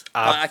 It's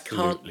but I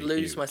can't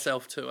lose huge.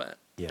 myself to it.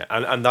 Yeah,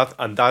 and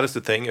that is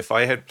the thing. If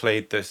I had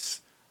played this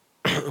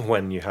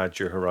when you had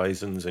your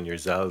Horizons and your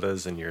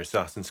Zeldas and your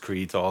Assassin's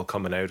Creeds all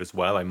coming out as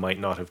well, I might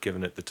not have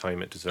given it the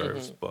time it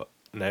deserves. But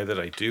now that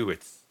I do,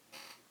 it's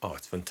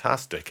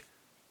fantastic.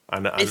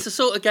 And it's the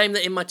sort of game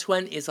that in my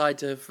 20s I'd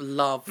have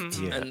loved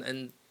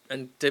and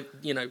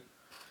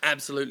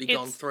absolutely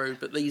gone through.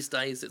 But these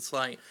days it's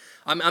like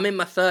I'm in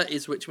my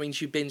 30s, which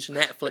means you binge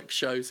Netflix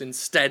shows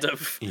instead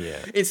of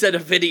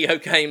video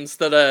games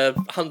that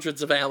are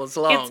hundreds of hours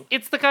long.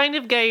 It's the kind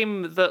of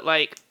game that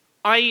like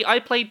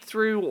I played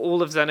through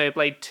all of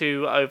Xenoblade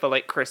 2 over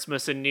like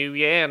Christmas and New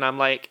Year, and I'm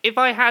like, if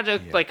I had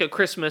a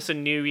Christmas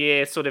and New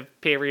Year sort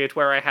of period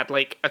where I had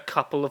like a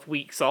couple of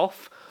weeks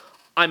off,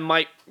 I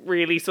might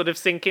really sort of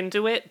sink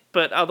into it,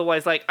 but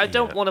otherwise, like, I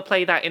don't want to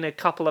play that in a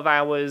couple of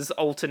hours,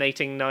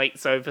 alternating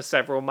nights over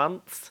several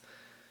months.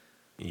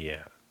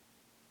 Yeah.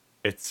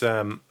 It's,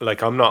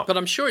 like, I'm not... But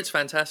I'm sure it's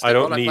fantastic. I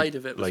don't what need, I played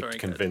of it was like, to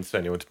convince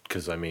anyone,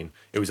 because, I mean,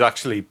 it was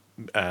actually...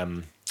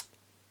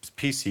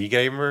 PC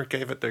Gamer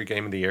gave it their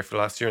Game of the Year for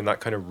last year, and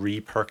that kind of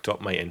re-perked up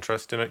my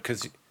interest in it,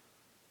 because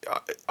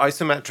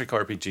isometric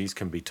RPGs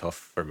can be tough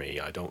for me.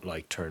 I don't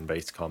like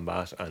turn-based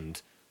combat, and...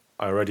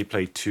 I already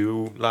played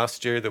 2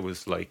 last year. There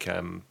was like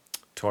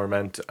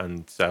Torment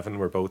and 7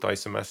 were both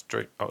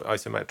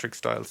isometric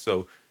styles.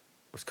 So I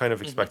was kind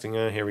of expecting,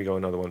 here we go,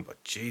 another one.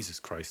 But Jesus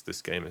Christ,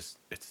 this game it's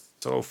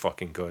so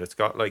fucking good. It's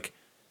got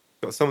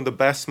some of the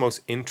best, most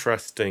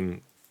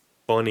interesting,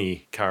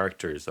 funny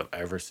characters I've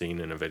ever seen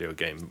in a video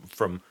game.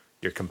 From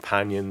your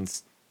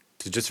companions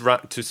to just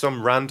to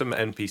some random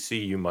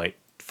NPC you might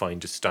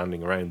find just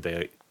standing around.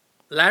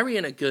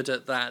 Larian are good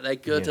at that. They're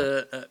good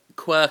at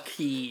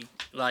quirky,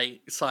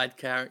 like, side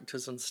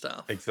characters and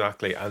stuff.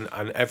 Exactly. And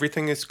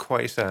everything is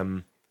quite...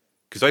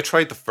 because I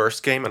tried the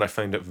first game and I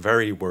found it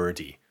very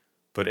wordy.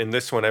 But in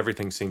this one,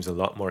 everything seems a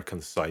lot more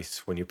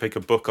concise. When you pick a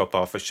book up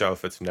off a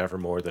shelf, it's never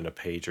more than a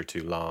page or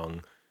 2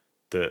 long.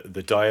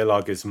 The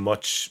dialogue is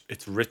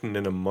it's written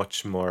in a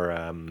much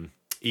more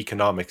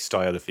economic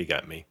style, if you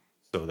get me.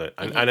 So that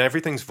and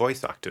everything's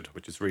voice acted,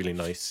 which is really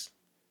nice.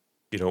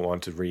 You don't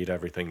want to read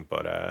everything,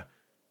 but...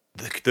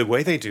 The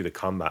way they do the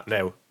combat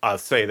now, I'll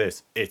say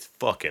this: it's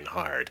fucking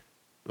hard,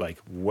 like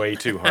way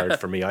too hard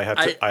for me. I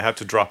had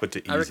to drop it to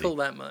easy. I recall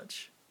that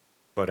much.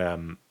 But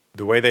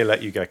the way they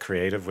let you get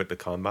creative with the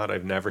combat,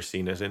 I've never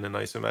seen it in an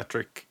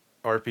isometric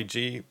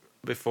RPG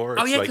before.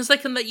 Oh yeah, because they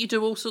can let you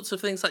do all sorts of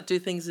things, like do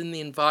things in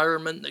the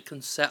environment that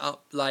can set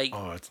up like.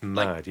 Oh, it's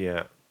mad!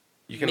 Yeah,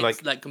 you can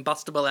mix, like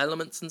combustible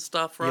elements and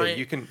stuff, right?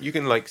 Yeah, you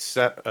can like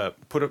set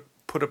put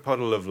a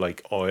puddle of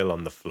like oil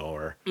on the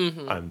floor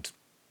and.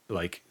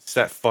 Like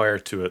set fire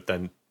to it,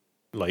 then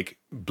like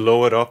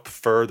blow it up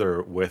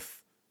further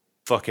with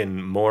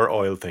fucking more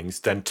oil things,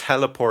 then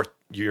teleport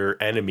your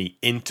enemy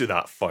into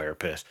that fire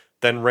pit,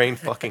 then rain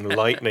fucking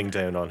lightning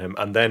down on him,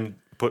 and then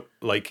put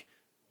like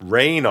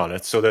rain on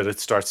it so that it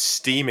starts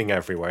steaming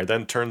everywhere,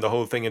 then turn the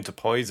whole thing into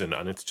poison,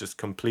 and it's just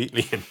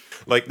completely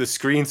like the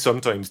screen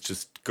sometimes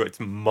just it's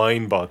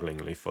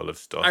mind-bogglingly full of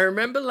stuff. I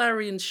remember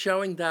Larian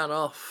showing that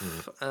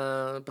off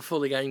before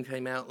the game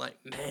came out, like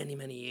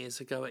many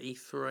years ago at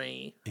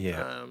E3.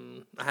 Yeah.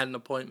 I had an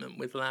appointment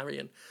with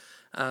Larian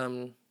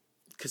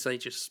because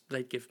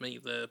they'd give me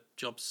the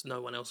jobs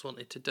no one else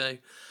wanted to do.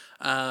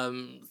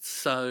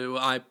 So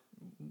I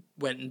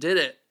went and did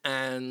it,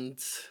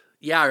 and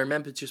yeah, I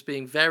remember just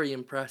being very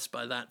impressed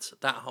by that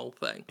whole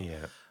thing.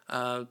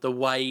 Yeah. The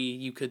way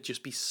you could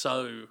just be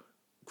so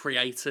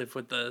creative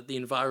with the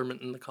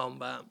environment and the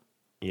combat.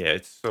 Yeah,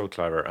 it's so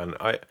clever. And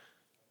I,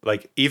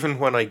 like, even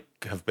when I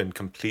have been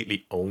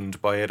completely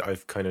owned by it,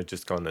 I've kind of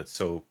just gone,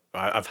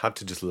 I've had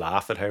to just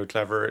laugh at how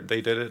clever they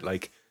did it.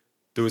 Like,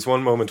 there was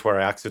one moment where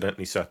I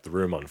accidentally set the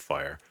room on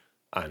fire,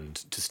 and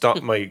to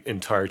stop my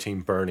entire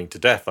team burning to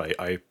death,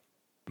 I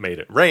made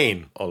it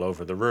rain all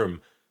over the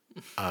room.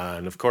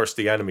 And of course,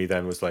 the enemy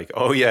then was like,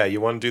 "Oh yeah, you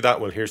want to do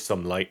that? Well, here's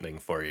some lightning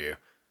for you."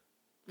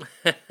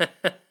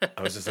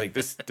 I was just like,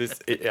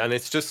 and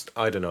it's just,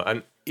 I don't know.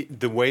 And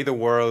the way the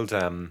world,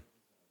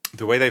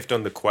 the way they've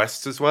done the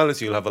quests as well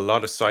is you'll have a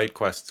lot of side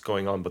quests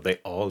going on, but they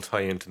all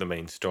tie into the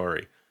main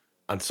story.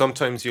 And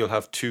sometimes you'll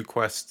have two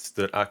quests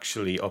that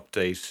actually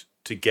update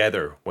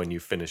together when you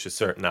finish a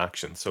certain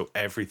action. So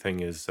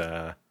everything's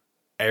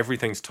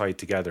tied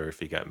together,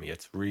 if you get me.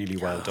 It's really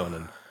well done.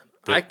 And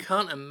I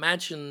can't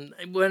imagine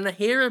when I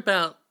hear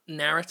about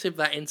narrative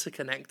that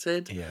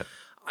interconnected. yeah,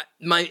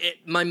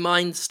 My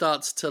mind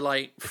starts to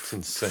like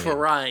insane.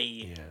 fray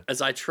Yeah.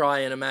 as I try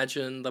and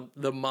imagine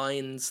the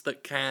minds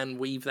that can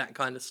weave that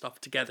kind of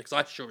stuff together. Because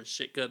I sure as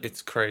shit couldn't.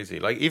 It's crazy.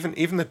 Like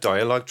even the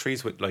dialogue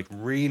trees with like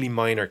really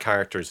minor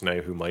characters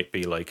now who might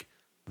be like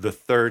the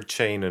third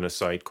chain in a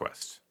side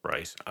quest,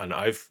 right? And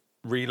I've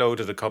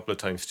reloaded a couple of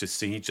times to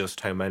see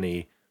just how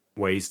many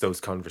ways those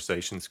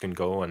conversations can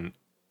go, and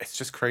it's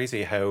just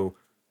crazy how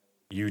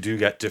you do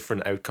get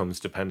different outcomes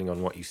depending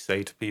on what you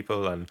say to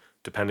people and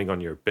depending on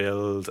your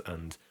build,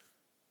 and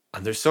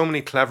there's so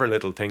many clever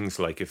little things,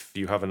 like if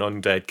you have an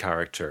undead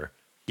character,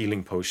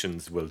 healing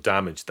potions will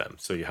damage them,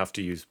 so you have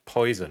to use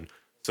poison.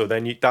 So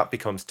then that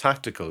becomes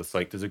tactical. It's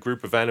like there's a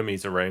group of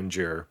enemies around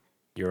your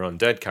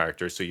undead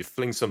character, so you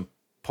fling some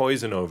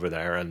poison over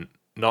there, and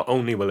not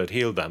only will it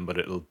heal them, but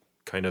it'll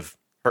kind of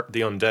hurt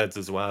the undeads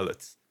as well.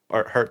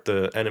 Or hurt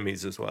the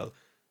enemies as well.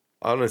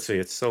 Honestly,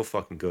 it's so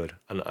fucking good,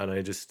 and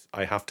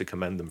I have to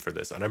commend them for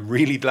this. And I'm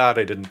really glad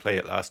I didn't play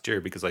it last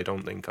year, because I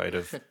don't think I'd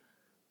have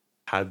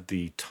had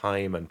the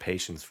time and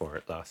patience for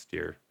it last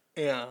year.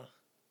 Yeah,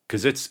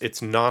 because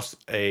it's not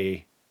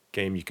a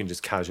game you can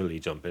just casually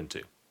jump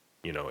into.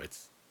 You know,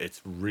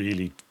 it's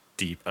really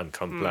deep and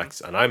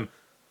complex, and I'm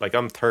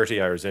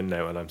 30 hours in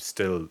now, and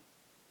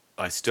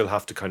I still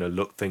have to kind of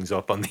look things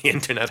up on the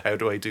internet. How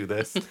do I do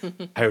this?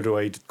 How do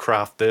I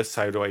craft this?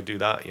 How do I do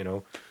that? You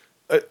know.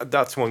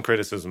 That's one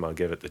criticism I'll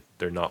give it, that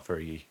they're not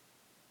very,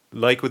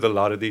 like with a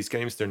lot of these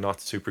games, they're not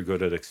super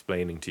good at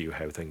explaining to you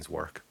how things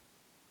work.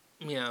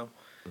 yeah.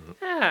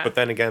 Yeah. But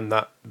then again,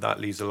 that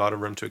leaves a lot of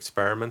room to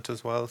experiment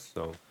as well.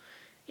 So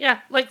Yeah,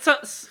 like so.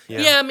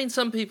 Yeah, I mean,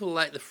 some people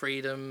like the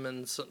freedom,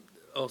 and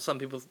some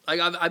people.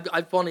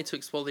 I've wanted to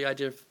explore the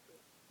idea of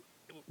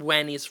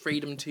when is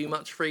freedom too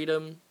much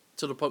freedom,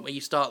 to the point where you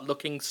start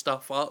looking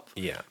stuff up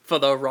yeah. for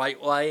the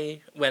right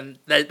way, when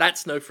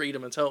that's no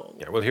freedom at all.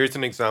 Yeah, well, here's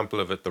an example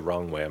of it the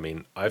wrong way. I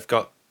mean, I've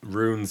got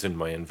runes in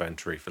my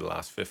inventory for the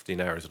last 15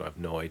 hours, and I have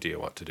no idea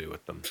what to do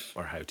with them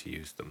or how to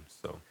use them.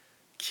 So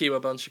Cue a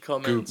bunch of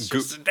comments. Goo-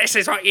 just, this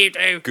is what you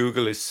do.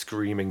 Google is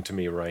screaming to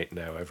me right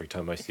now every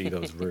time I see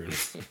those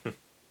runes.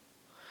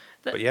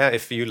 But yeah,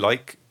 if you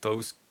like our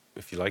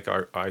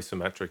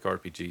isometric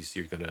RPGs,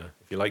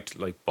 if you liked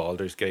like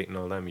Baldur's Gate and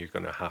all them, you're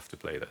gonna have to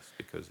play this,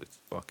 because it's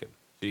fucking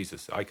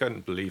Jesus. I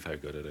couldn't believe how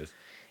good it is.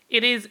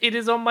 It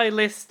is on my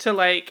list to,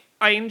 like,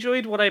 I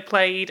enjoyed what I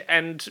played,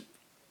 and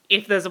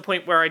if there's a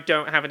point where I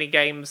don't have any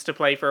games to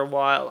play for a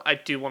while, I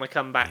do want to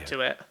come back to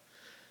it.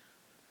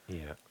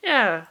 Yeah.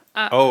 Yeah.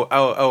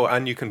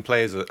 And you can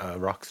play as a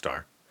rock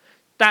star.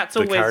 That's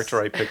The always...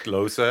 character I picked,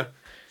 Losa,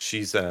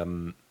 she's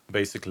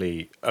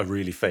basically a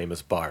really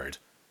famous bard.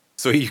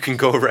 So you can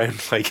go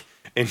around like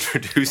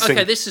introducing.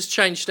 Okay, this has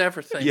changed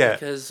everything. Yeah.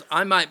 Because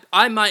I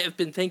might have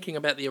been thinking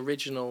about the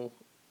original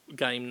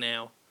game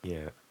now,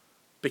 Yeah.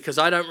 because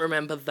I don't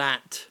remember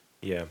that.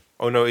 Yeah.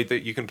 Oh no,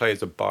 you can play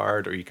as a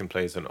bard, or you can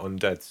play as an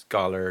undead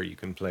scholar. You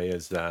can play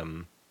as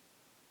a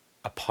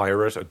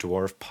pirate, a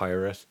dwarf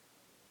pirate.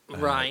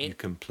 Right. You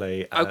can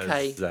play as...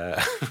 Okay.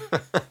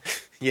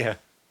 Yeah.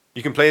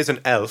 You can play as an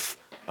elf,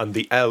 and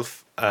the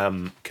elf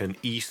can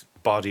eat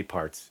body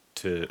parts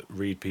to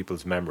read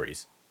people's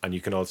memories, and you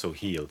can also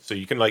heal. So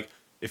you can, like,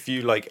 if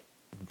you, like,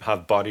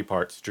 have body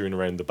parts strewn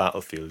around the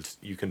battlefield,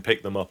 you can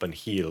pick them up and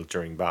heal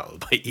during battle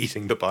by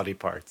eating the body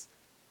parts,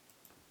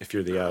 if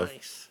you're the elf.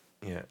 Nice.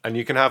 Yeah, and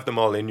you can have them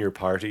all in your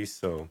party,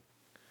 so...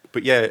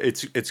 But yeah,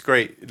 it's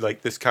great.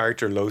 Like, this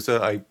character,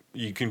 Losa,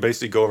 you can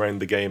basically go around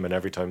the game, and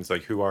every time it's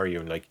like, who are you?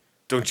 And like,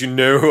 don't you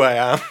know who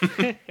I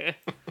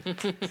am?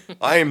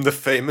 I'm the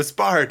famous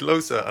bard,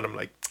 Losa. And I'm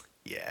like,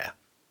 yeah,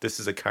 this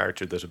is a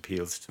character that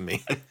appeals to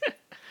me.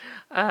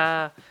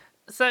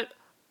 So,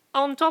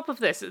 on top of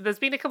this, there's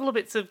been a couple of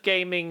bits of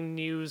gaming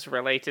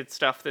news-related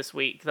stuff this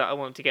week that I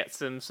want to get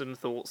some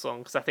thoughts on,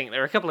 because I think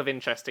there are a couple of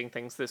interesting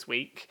things this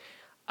week.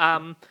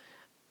 Are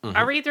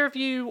either of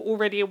you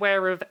already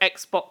aware of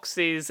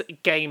Xbox's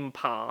Game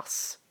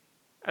Pass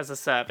as a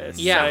service?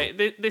 Yeah.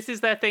 So, this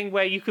is their thing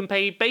where you can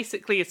pay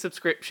basically a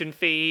subscription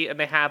fee, and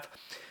they have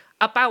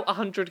about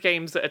 100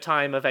 games at a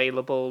time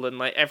available, and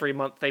like every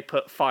month they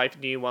put 5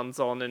 new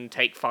ones on and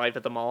take 5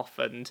 of them off,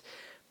 and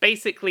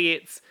basically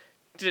it's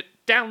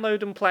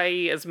download and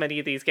play as many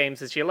of these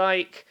games as you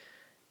like.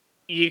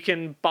 You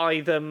can buy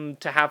them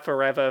to have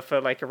forever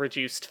for like a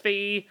reduced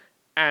fee,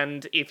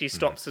 and if you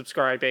stop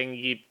subscribing,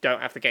 you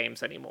don't have the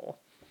games anymore.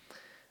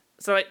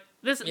 So like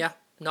this,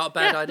 not a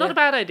bad idea. Not a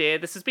bad idea.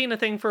 This has been a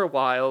thing for a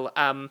while.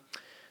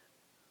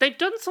 They've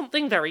done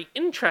something very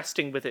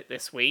interesting with it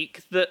this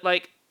week. That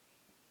like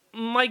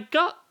my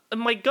gut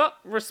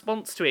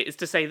response to it is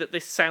to say that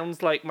this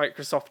sounds like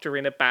Microsoft are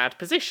in a bad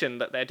position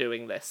that they're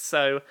doing this.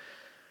 So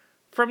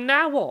from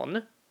now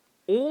on,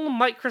 all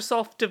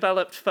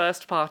Microsoft-developed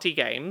first-party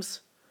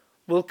games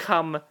will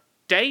come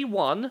day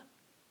one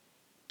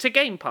to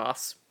Game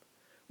Pass,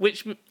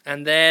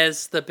 And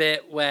there's the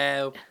bit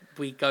where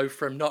we go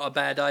from not a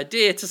bad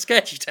idea to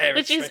sketchy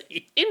territory. which is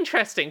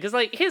interesting, because,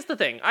 like, here's the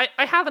thing. I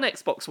have an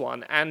Xbox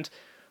One, and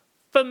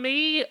for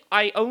me,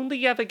 I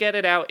only ever get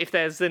it out if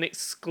there's an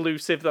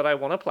exclusive that I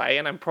want to play,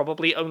 and I'm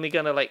probably only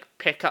going to, like,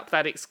 pick up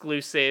that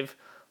exclusive,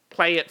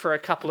 play it for a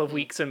couple of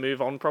weeks and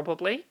move on,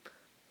 probably.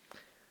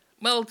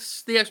 Well,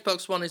 the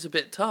Xbox One is a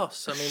bit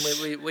toss. I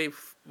mean,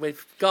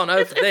 we've gone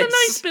over this. It's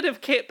a nice bit of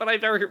kit, but I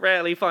very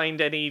rarely find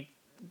any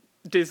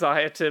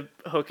desire to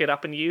hook it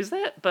up and use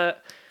it.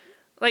 But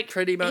like,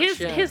 pretty much,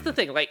 here's the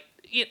thing: like,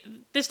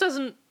 this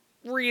doesn't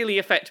really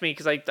affect me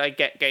because I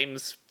get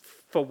games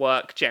for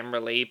work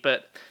generally.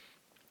 But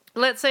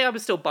let's say I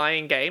was still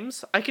buying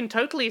games, I can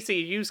totally see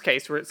a use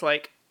case where it's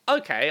like,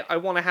 okay, I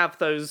want to have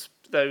those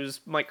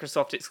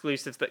Microsoft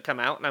exclusives that come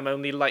out, and I'm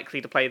only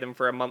likely to play them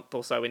for a month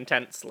or so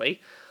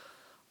intensely.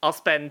 I'll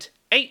spend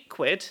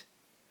 £8,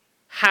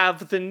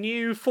 have the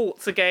new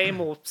Forza game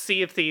or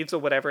Sea of Thieves or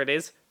whatever it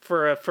is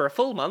for a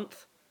full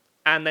month,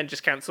 and then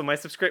just cancel my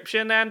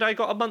subscription, and I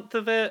got a month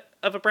of a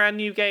brand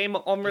new game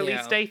on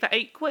release day for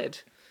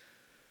 £8.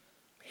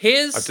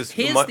 Here's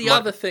the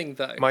other thing,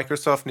 though.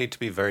 Microsoft need to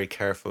be very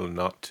careful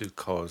not to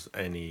cause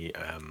any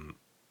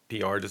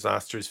PR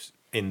disasters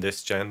in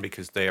this gen,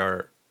 because they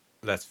are,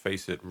 let's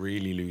face it,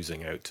 really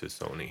losing out to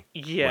Sony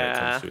when it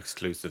comes to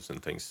exclusives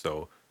and things.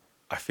 So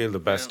I feel the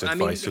best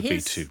advice would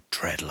be to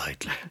tread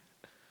lightly.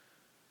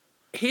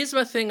 Here's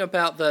my thing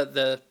about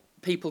the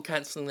people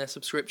cancelling their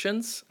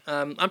subscriptions.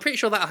 I'm pretty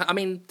sure that,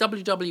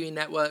 WWE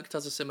Network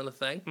does a similar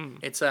thing.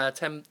 It's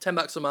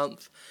 $10 a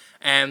month,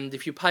 and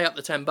if you pay up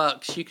the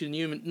 $10, you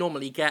can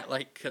normally get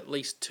like at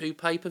least 2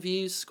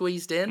 pay-per-views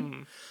squeezed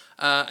in,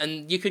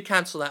 and you could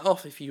cancel that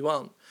off if you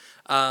want.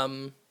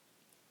 A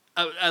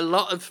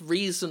lot of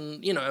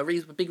reason, a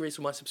big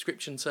reason why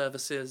subscription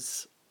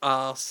services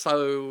are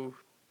so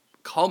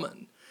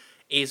common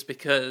is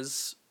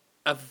because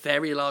a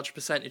very large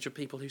percentage of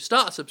people who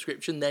start a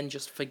subscription then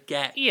just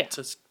forget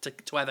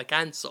to ever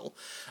cancel.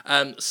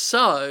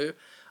 So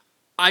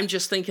I'm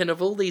just thinking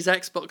of all these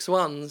Xbox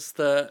Ones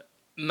that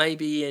may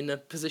be in a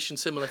position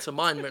similar to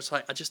mine, where it's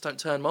like, I just don't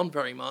turn them on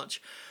very much.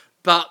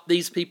 But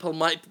these people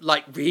might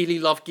like really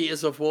love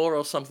Gears of War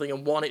or something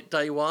and want it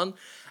day one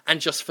and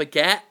just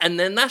forget. And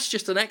then that's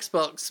just an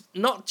Xbox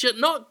not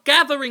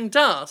gathering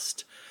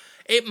dust.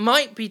 It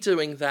might be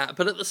doing that,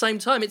 but at the same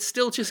time, it's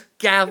still just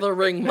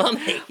gathering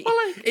money.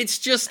 It's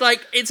just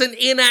like, it's an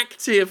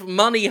inactive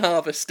money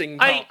harvesting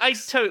box. I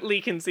totally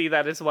can see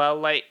that as well.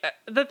 Like,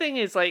 the thing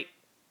is, like,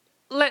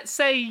 let's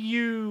say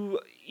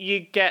you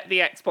get the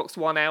Xbox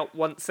One out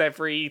once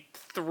every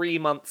 3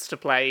 months to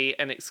play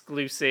an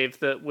exclusive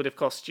that would have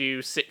cost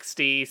you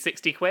 60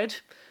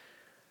 quid.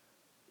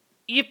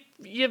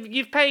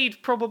 You've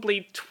paid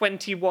probably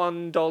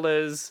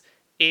 $21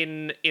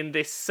 in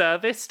this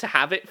service to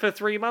have it for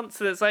 3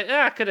 months, and it's like,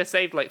 I could have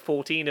saved like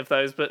 14 of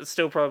those, but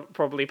still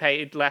probably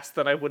paid less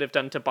than I would have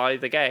done to buy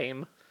the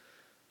game.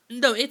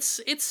 No, it's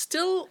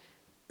still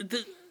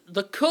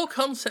the core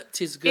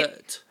concept is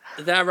good.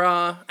 There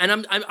are,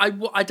 and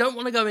I don't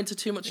want to go into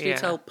too much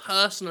detail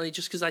personally,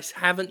 just because I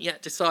haven't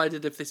yet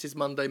decided if this is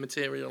Monday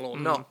material or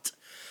not.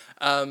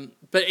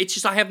 But it's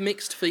just, I have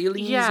mixed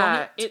feelings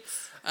on it.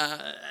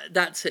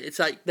 That's it. It's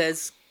like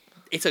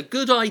it's a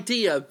good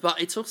idea, but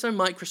it's also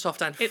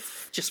Microsoft, and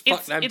just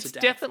fuck them to death. It's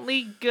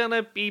definitely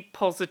gonna be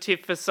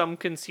positive for some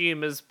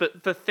consumers,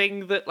 but the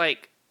thing that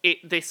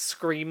this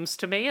screams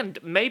to me, and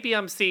maybe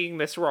I'm seeing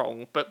this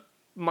wrong, but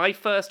my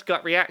first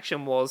gut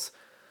reaction was,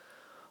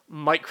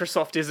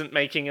 Microsoft isn't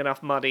making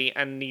enough money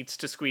and needs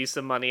to squeeze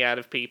some money out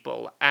of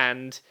people.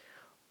 And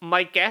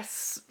my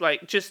guess,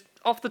 just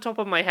off the top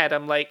of my head,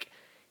 I'm like,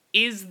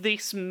 is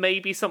this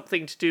maybe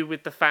something to do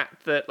with the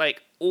fact that,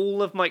 like,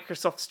 all of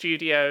Microsoft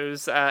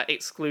Studios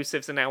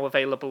exclusives are now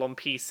available on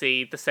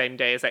PC the same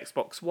day as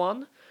Xbox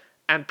One,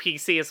 and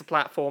PC as a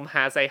platform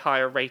has a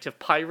higher rate of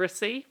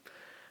piracy?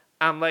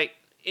 And, like,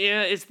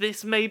 yeah, is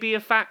this maybe a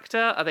factor?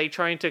 Are they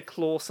trying to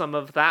claw some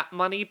of that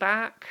money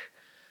back?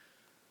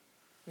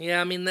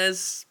 Yeah, I mean,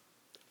 there's...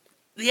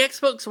 The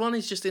Xbox One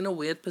is just in a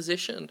weird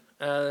position.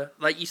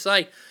 Like you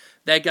say,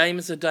 their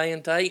games are day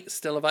and date,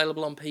 still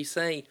available on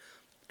PC.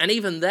 And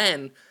even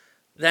then,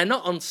 they're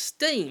not on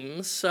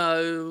Steam,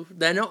 so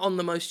they're not on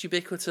the most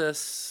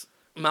ubiquitous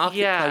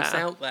marketplace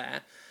out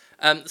there.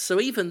 So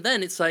even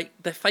then, it's like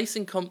they're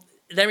facing...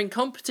 they're in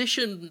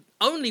competition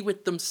only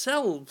with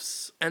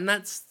themselves, and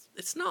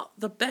it's not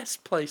the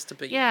best place to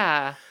be.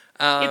 Yeah.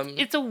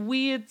 It's a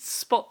weird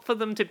spot for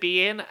them to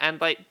be in, and,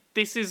 like,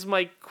 this is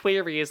my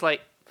query, is,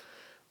 like,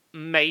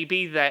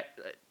 maybe that...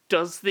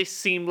 Does this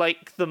seem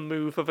like the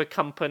move of a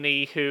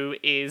company who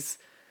is...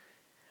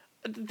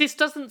 This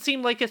doesn't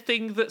seem like a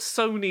thing that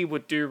Sony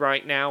would do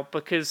right now,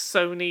 because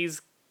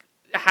Sony's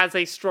has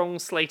a strong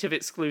slate of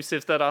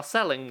exclusives that are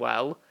selling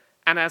well,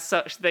 and as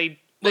such, they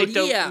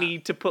don't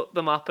need to put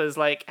them up as,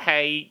 like,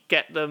 hey,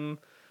 get them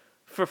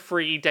for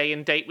free day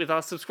and date with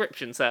our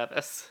subscription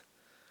service.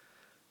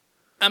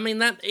 I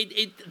mean,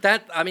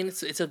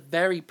 it's a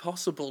very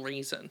possible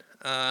reason.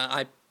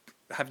 I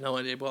have no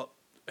idea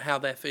how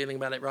they're feeling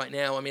about it right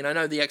now. I mean, I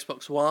know the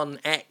Xbox One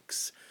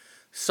X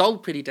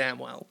sold pretty damn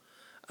well.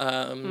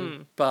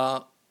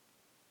 But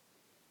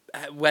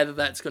whether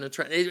that's going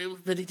to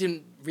but it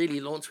didn't really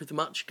launch with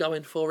much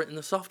going for it in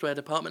the software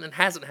department, and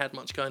hasn't had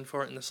much going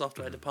for it in the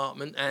software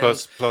department. And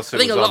plus I it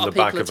think was a lot on the of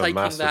people back are of a taking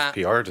massive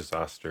PR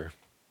disaster.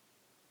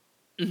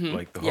 Mm-hmm.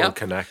 Like the whole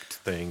Connect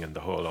thing and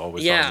the whole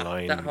always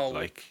online. That whole...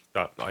 Like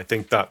that, I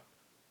think that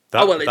it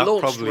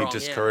probably wrong,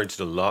 discouraged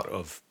a lot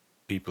of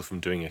people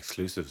from doing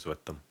exclusives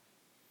with them.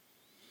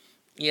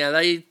 Yeah,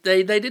 they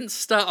didn't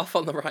start off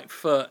on the right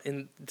foot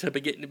to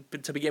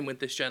begin with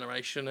this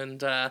generation,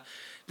 and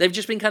they've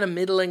just been kind of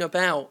middling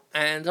about.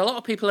 And a lot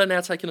of people are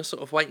now taking a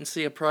sort of wait and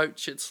see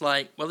approach. It's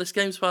like, well, this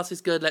Games Pass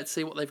is good. Let's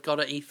see what they've got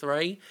at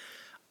E3.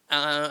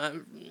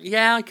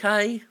 Yeah,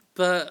 okay,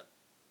 but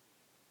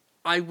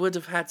I would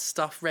have had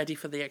stuff ready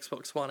for the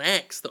Xbox One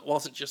X that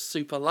wasn't just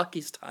super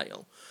Lucky's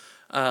Tale.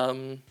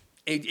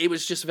 It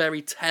was just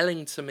very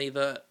telling to me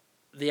that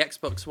the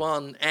Xbox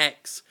One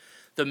X,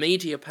 the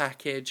media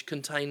package,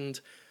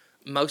 contained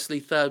mostly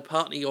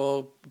third-party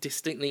or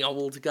distinctly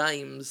old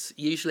games,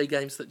 usually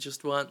games that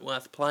just weren't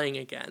worth playing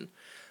again.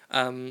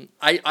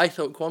 I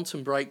thought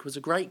Quantum Break was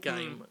a great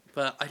game,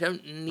 but I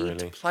don't need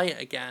to play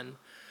it again.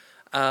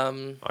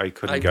 I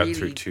couldn't get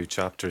through 2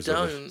 chapters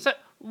of it. So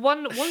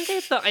one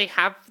game that I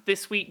have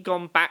this week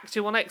gone back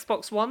to on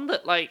Xbox One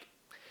that, like,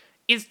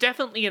 is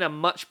definitely in a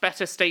much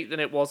better state than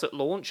it was at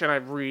launch, and I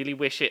really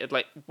wish it had,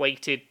 like,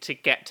 waited to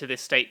get to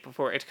this state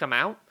before it had come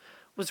out,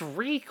 was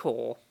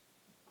ReCore.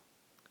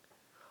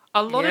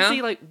 A lot of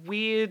the, like,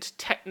 weird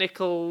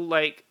technical,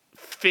 like,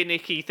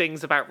 finicky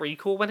things about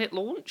ReCore when it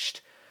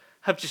launched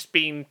have just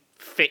been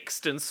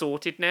fixed and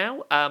sorted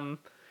now.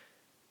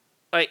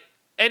 Like,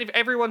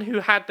 everyone who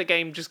had the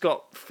game just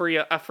got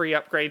a free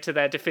upgrade to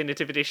their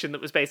definitive edition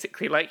that was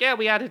basically like, yeah,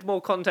 we added more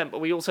content, but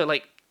we also,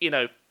 like, you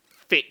know,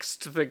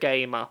 fixed the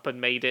game up and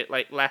made it,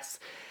 like, less...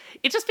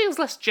 It just feels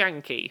less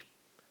janky,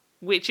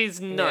 which is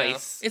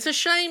nice. Yeah. It's a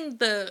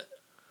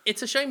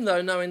shame,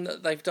 though, knowing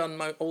that they've done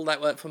all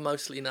that work for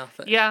mostly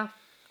nothing. Yeah.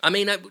 I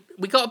mean,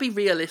 we got to be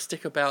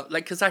realistic about,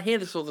 like, because I hear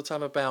this all the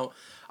time about,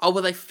 oh,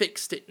 well, they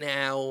fixed it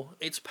now,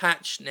 it's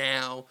patched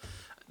now,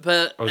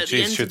 but at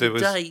the end of the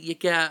day, you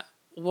get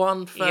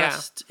one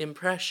first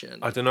impression.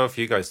 I don't know if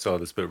you guys saw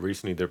this, but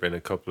recently there have been a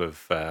couple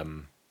of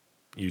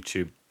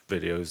YouTube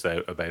videos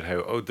out about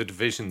how, The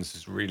Division's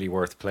is really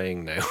worth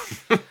playing now.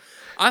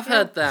 I've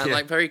heard that,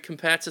 like, very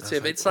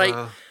competitive. It's like,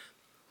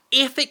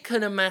 if it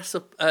can amass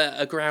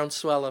a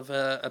groundswell of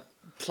a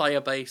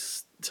player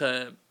base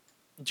to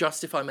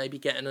justify maybe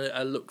getting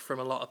a look from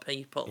a lot of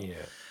people,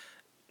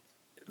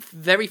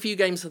 very few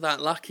games are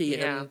that lucky,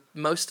 and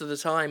most of the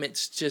time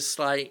it's just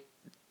like,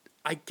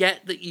 I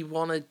get that you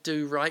want to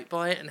do right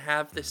by it and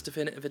have this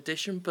definitive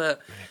edition,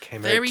 but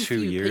very few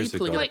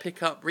people are going to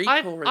pick up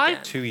ReCore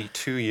again.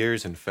 2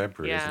 years in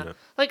February, isn't it?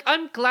 Like,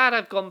 I'm glad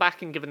I've gone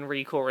back and given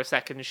ReCore a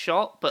second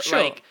shot, but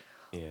like,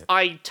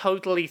 I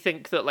totally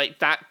think that, like,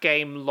 that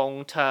game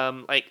long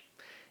term, like,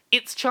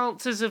 its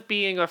chances of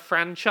being a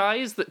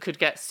franchise that could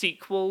get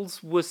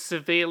sequels was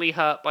severely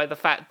hurt by the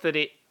fact that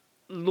it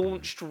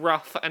launched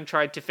rough and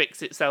tried to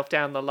fix itself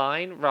down the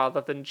line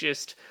rather than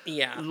just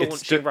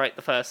launching right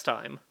the first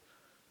time.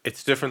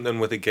 It's different than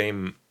with a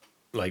game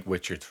like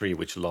Witcher 3,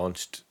 which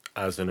launched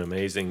as an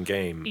amazing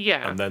game.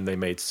 Yeah. And then they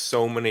made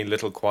so many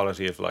little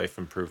quality of life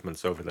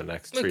improvements over the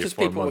next 3 or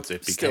 4 months.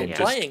 It became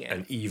just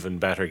an even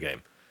better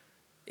game.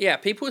 Yeah,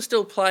 people were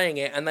still playing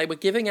it, and they were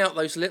giving out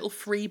those little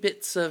free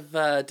bits of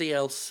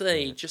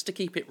DLC just to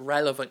keep it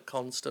relevant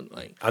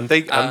constantly. And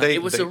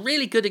it was a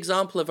really good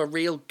example of a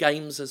real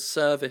games as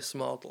service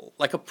model,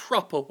 like a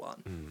proper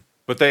one.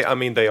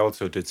 But they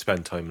also did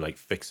spend time like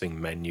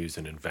fixing menus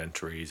and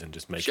inventories and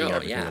just making Sure,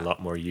 everything yeah. a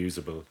lot more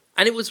usable.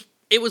 And it was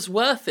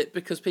worth it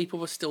because people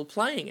were still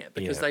playing it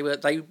because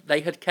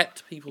they had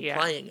kept people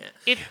playing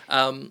it.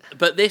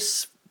 But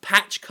this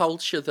patch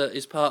culture that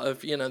is part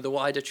of the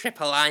wider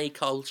AAA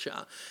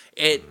culture,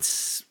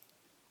 it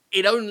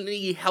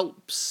only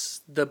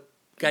helps the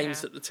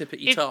games at the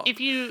tippity top. If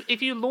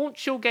you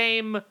launch your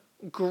game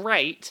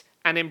great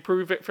and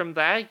improve it from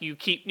there, you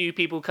keep new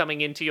people coming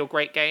into your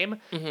great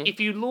game. Mm-hmm. If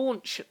you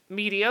launch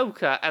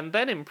mediocre and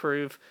then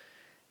improve,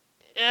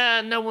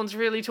 no one's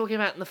really talking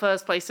about it in the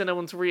first place, and no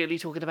one's really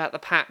talking about the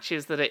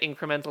patches that are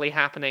incrementally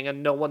happening,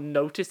 and no one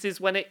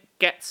notices when it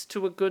gets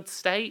to a good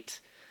state.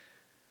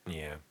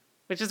 Yeah.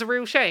 Which is a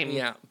real shame.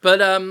 Yeah, but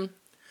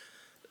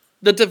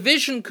The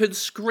Division could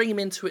scream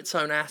into its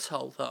own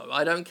asshole, though.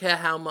 I don't care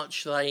how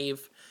much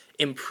they've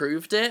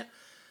improved it.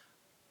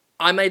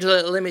 I made a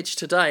little image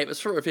today. It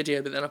was for a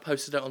video, but then I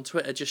posted it on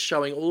Twitter, just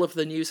showing all of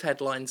the news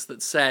headlines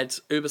that said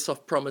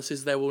Ubisoft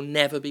promises there will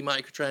never be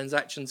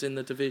microtransactions in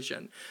The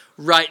Division,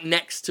 right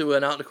next to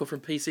an article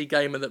from PC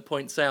Gamer that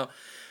points out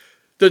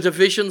The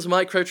Division's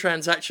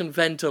microtransaction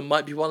vendor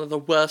might be one of the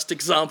worst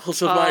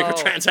examples of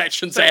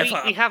microtransactions so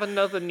ever. We have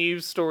another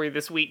news story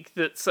this week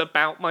that's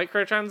about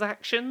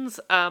microtransactions.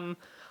 And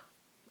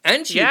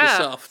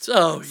Ubisoft.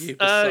 Oh, Ubisoft.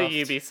 Oh,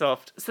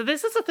 Ubisoft. So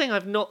this is a thing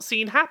I've not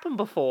seen happen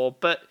before,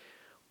 but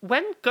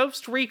when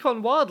Ghost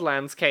Recon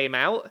Wildlands came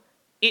out,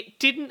 it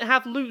didn't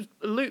have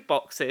loot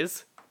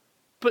boxes,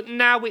 but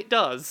now it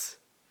does.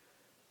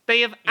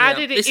 They have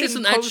added it in This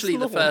isn't actually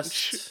the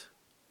post-launch. first.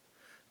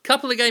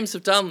 Couple of games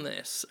have done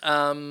this.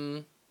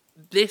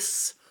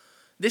 This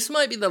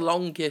might be the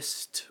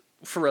longest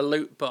for a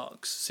loot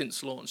box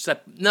since launch.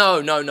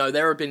 No.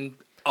 There have been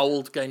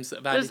old games that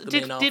have added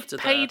them in after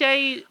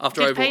Payday,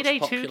 after did Overwatch Payday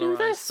 2 do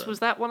popularised this? them. Was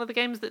that one of the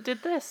games that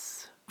did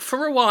this?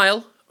 For a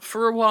while,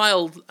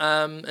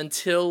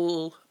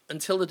 until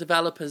the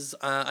developers,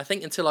 I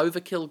think until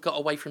Overkill got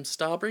away from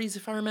Starbreeze,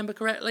 if I remember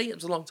correctly. It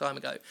was a long time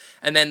ago.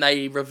 And then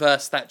they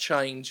reversed that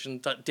change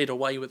and did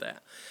away with it.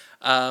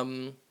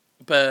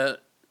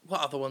 But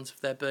what other ones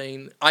have there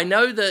been? I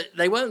know that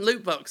they weren't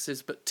loot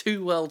boxes, but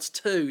Two Worlds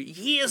 2,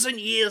 years and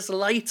years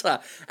later,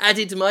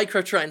 added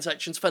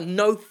microtransactions for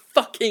no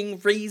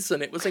fucking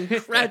reason. It was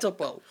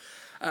incredible.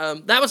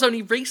 That was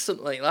only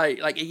recently,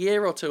 like a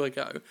year or two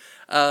ago.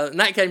 And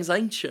that game's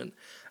ancient.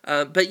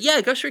 But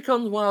yeah, Ghost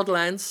Recon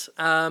Wildlands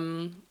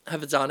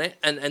have done it,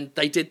 and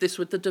they did this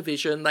with The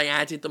Division. They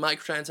added the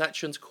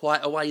microtransactions quite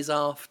a ways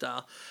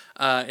after,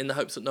 in the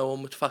hopes that no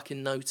one would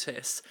fucking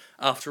notice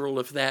after all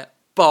of their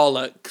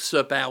bollocks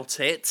about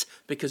it,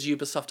 because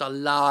Ubisoft are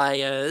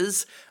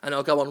liars, and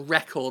I'll go on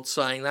record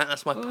saying that.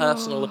 That's my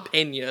personal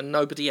opinion,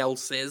 nobody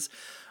else's.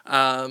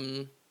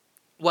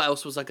 What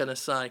else was I going to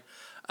say?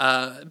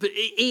 But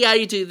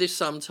EA do this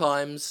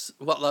sometimes.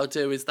 What they'll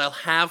do is they'll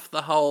have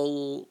the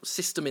whole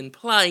system in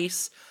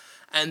place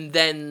and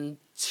then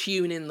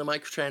tune in the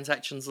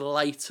microtransactions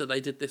later.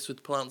 They did this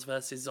with Plants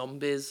vs.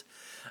 Zombies,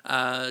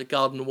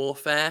 Garden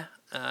Warfare.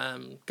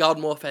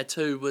 Garden Warfare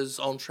 2 was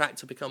on track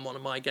to become one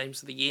of my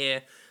games of the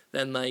year.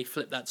 Then they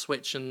flipped that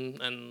switch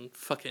and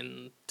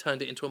fucking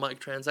turned it into a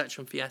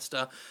microtransaction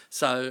fiesta.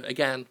 So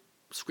again,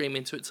 scream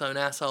into its own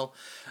asshole.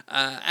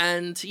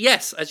 And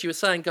yes, as you were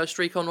saying, Ghost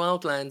Recon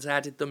Wildlands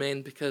added them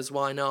in because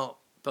why not?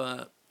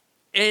 But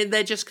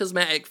they're just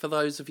cosmetic for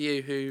those of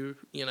you who,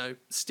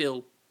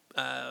 still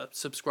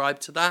subscribe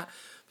to that.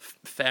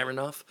 Fair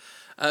enough.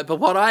 But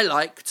what I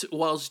liked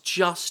was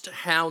just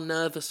how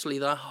nervously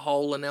the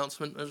whole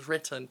announcement was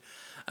written,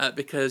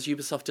 because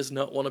Ubisoft does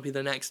not want to be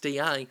the next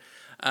EA.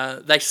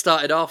 They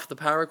started off the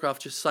paragraph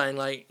just saying,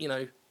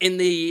 in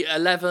the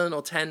 11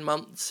 or 10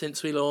 months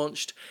since we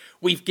launched,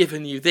 we've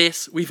given you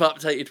this, we've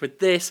updated with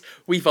this,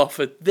 we've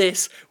offered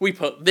this, we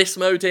put this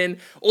mode in,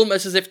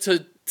 almost as if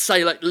to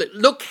say,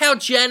 look how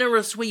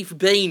generous we've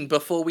been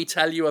before we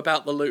tell you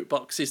about the loot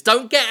boxes.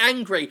 Don't get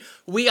angry.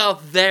 We are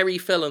very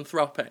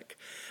philanthropic.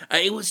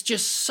 It was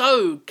just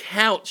so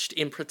couched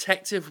in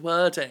protective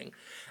wording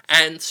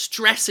and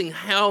stressing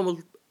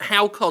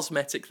how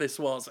cosmetic this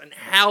was and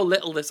how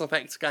little this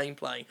affects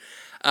gameplay.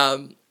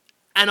 And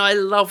I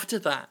loved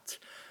that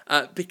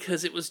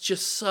because it was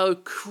just so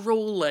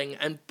crawling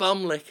and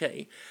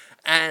bum-licky.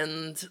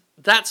 And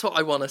that's what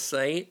I want to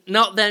see.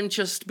 Not them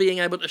just being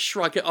able to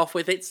shrug it off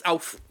with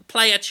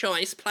player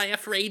choice, player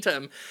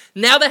freedom.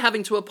 Now they're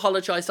having to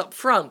apologise up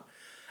front.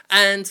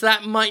 And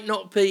that might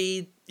not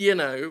be,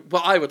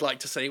 what I would like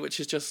to see, which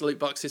is just loot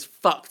boxes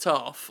fucked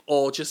off.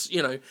 Or just,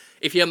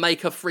 if you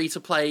make a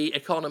free-to-play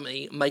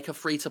economy, make a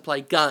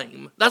free-to-play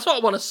game. That's what I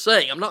want to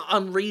see. I'm not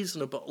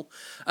unreasonable.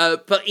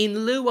 But in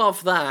lieu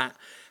of that,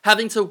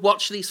 having to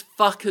watch these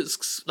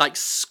fuckers,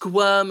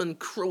 squirm and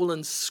crawl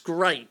and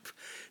scrape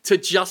to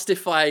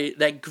justify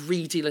their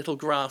greedy little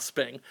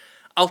grasping.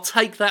 I'll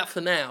take that for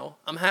now.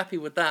 I'm happy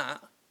with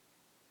that.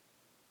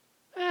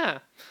 Yeah.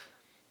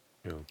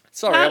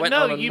 Sorry, I went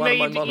on one of my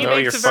monologues. You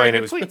made you're some very fine. It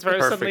good was points.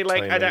 Whereas suddenly,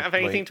 perfect I don't have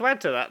timing. anything to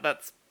add to that.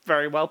 That's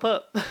very well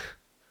put.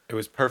 It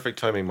was perfect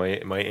timing.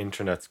 My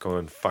internet's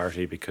going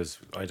farty because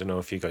I don't know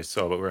if you guys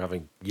saw, but we're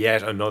having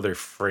yet another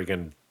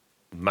friggin'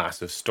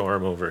 massive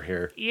storm over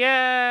here.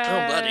 Yeah.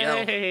 Oh, bloody hell.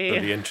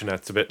 So the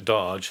internet's a bit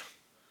dodge.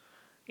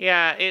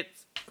 Yeah,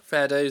 it's...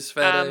 Fair dues,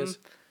 fair dues.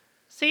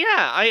 So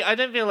yeah, I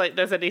don't feel like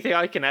there's anything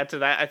I can add to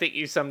that. I think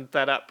you summed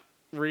that up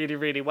really,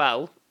 really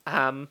well.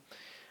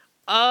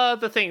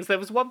 Other things, there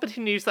was one bit of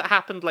news that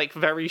happened like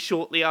very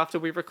shortly after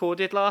we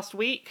recorded last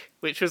week,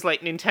 which was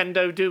like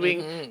Nintendo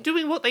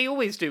doing what they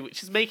always do,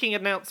 which is making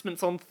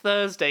announcements on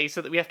Thursday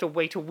so that we have to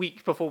wait a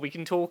week before we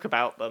can talk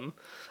about them.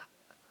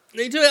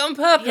 They do it on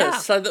purpose Yeah.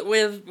 so that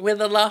we're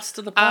the last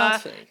of the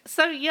party.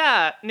 So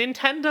yeah,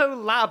 Nintendo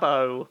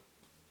Labo.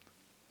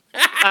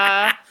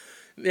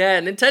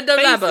 Yeah, Nintendo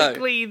Labo.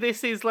 Basically,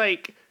 this is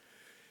like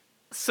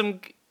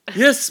some...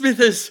 Yes,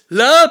 Smithers,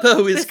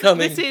 Labo is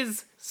coming. This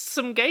is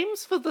some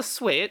games for the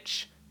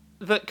Switch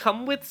that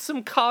come with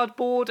some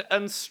cardboard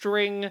and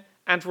string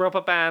and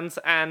rubber bands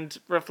and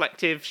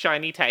reflective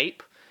shiny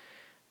tape,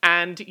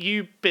 and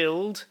you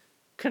build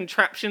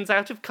contraptions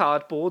out of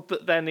cardboard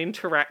that then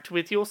interact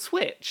with your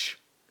Switch.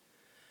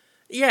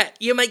 Yeah,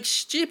 you make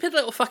stupid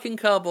little fucking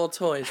cardboard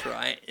toys,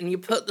 right? And you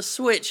put the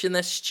Switch in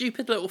their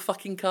stupid little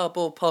fucking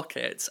cardboard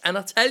pockets. And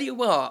I tell you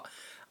what,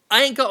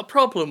 I ain't got a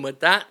problem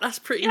with that. That's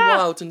pretty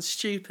wild and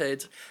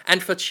stupid.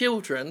 And for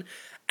children.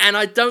 And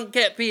I don't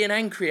get being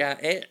angry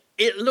at it.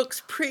 It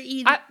looks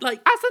pretty, As an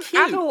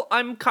cute. adult,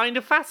 I'm kind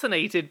of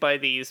fascinated by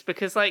these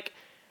because, like,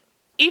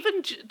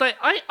 even like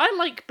I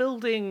like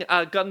building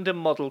Gundam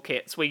model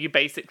kits where you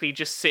basically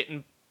just sit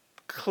and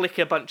click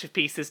a bunch of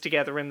pieces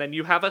together and then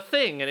you have a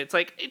thing, and it's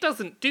like, it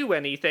doesn't do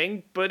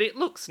anything, but it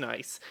looks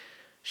nice.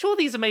 Sure,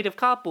 these are made of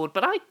cardboard,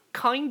 but I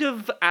kind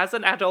of, as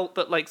an adult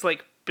that likes,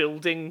 like,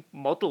 building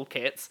model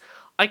kits,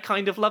 I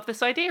kind of love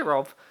this idea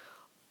of,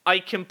 I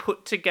can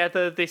put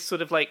together this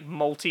sort of, like,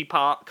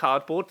 multi-part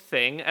cardboard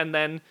thing, and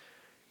then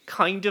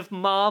kind of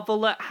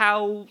marvel at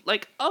how,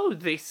 like, oh,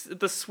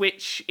 the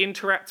Switch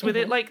interacts with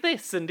it like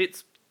this, and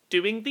it's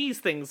doing these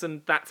things,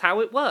 and that's how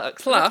it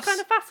works. Plus- It's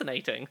kind of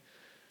fascinating.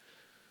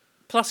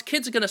 Plus,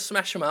 kids are going to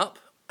smash them up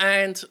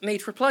and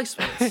need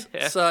replacements.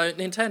 Yeah. So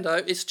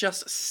Nintendo is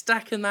just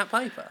stacking that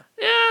paper.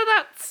 Yeah,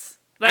 that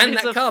And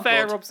is that a cardboard.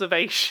 fair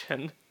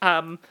observation.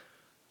 I'm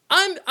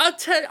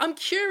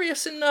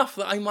curious enough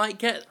that I might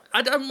get.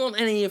 I don't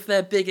want any of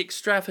their big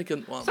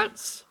extravagant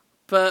ones,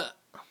 but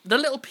the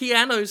little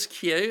piano's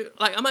cute.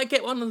 Like, I might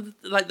get one of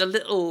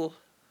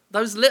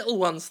those little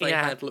ones they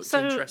Yeah, had looked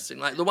so- interesting.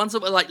 Like the ones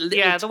that were like little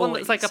Yeah, the toys. one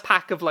that's like a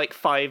pack of like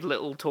 5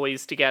 little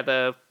toys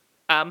together.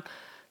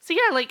 So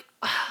yeah, like,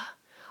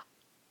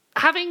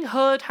 having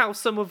heard how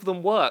some of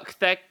them work,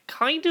 they're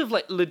kind of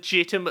like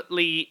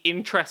legitimately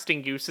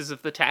interesting uses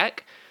of the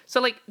tech.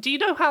 So like, do you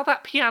know how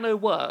that piano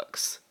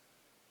works?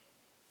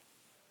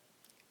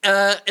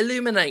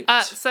 Illuminate.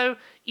 So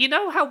you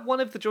know how one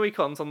of the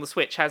Joy-Cons on the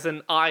Switch has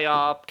an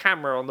IR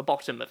camera on the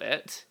bottom of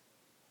it?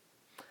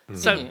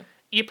 So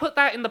you put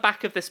that in the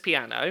back of this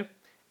piano,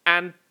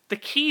 and the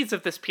keys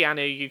of this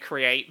piano you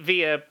create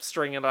via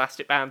string and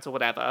elastic bands or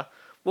whatever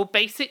will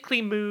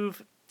basically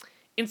move,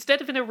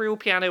 instead of in a real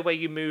piano where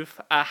you move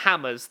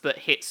hammers that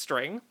hit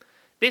string,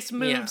 this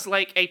moves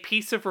like a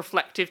piece of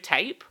reflective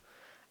tape.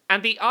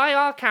 And the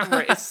IR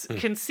camera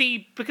can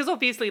see, because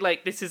obviously,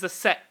 like, this is a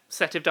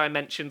set of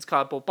dimensions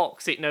cardboard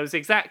box. It knows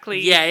exactly.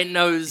 Yeah, it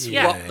knows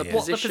what the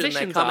What the position they're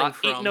positions coming are.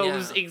 from. It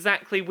knows yeah.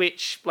 exactly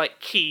which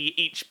like key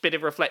each bit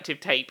of reflective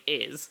tape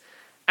is,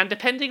 and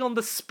depending on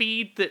the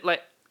speed that,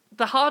 like,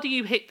 the harder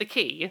you hit the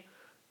key,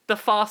 the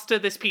faster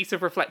this piece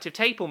of reflective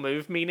tape will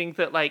move. Meaning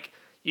that, like,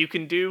 you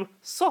can do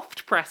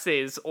soft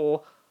presses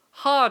or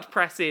hard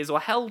presses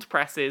or held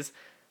presses,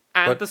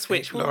 and But, the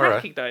Switch will Laura,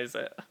 recognize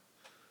it.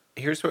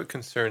 Here's what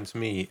concerns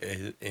me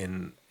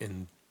in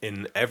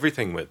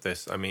everything with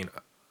this. I mean,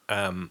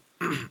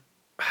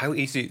 how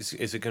easy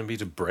is it going to be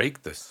to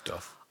break this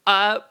stuff?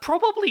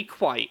 Probably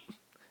quite.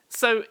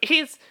 So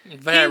here's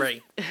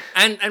Very.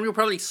 And you'll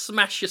probably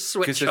smash your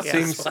Switch Because it up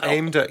seems as well.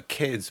 aimed at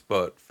kids,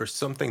 but for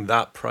something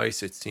that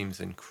price, it seems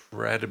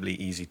incredibly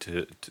easy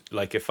to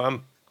like. If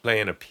I'm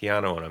playing a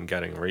piano and I'm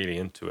getting really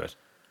into it,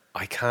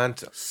 I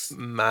can't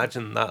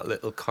imagine that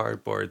little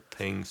cardboard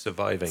thing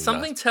surviving.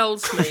 Something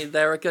tells me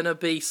there are going to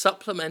be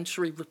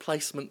supplementary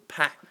replacement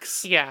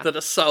packs that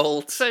are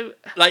sold. So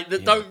like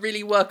that don't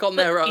really work on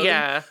their own.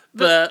 Yeah.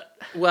 But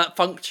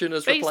function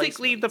as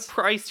Basically, the replacements.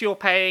 price you're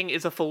paying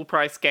is a full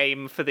price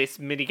game for this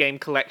minigame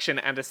collection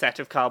and a set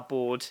of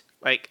cardboard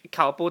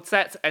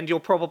sets, and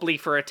you'll probably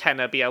for a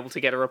tenner be able to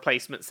get a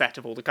replacement set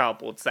of all the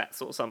cardboard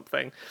sets or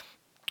something.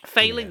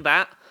 Failing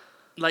that,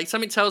 Like,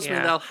 something tells me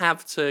they'll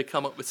have to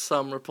come up with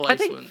some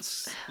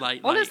replacements.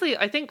 honestly,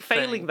 I think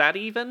failing that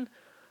even,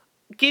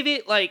 give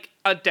it like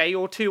a day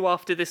or two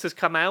after this has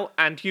come out,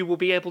 and you will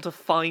be able to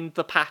find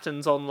the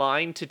patterns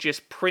online to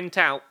just print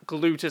out,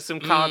 glue to some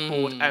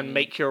cardboard, and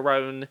make your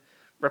own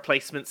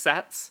replacement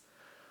sets.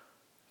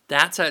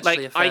 That's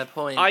actually a fair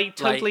point. I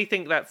totally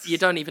think that's... You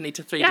don't even need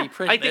to 3D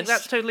print I think this.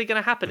 that's totally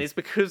going to happen, is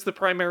because the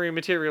primary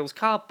material's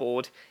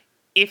cardboard,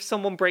 if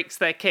someone breaks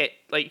their kit,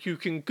 like, you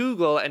can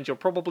Google and you'll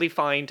probably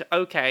find,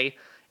 okay,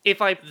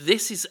 if I...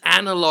 This is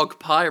analog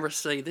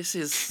piracy. This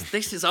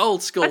is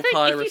old school I think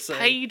piracy. if you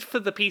paid for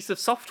the piece of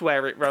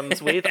software it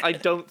runs with, I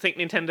don't think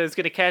Nintendo's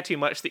going to care too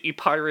much that you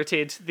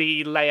pirated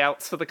the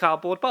layouts for the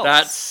cardboard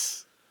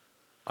box.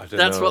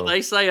 That's what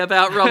they say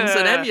about ROMs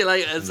and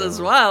emulators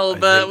as well,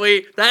 but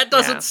that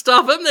doesn't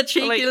stop them, the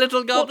cheeky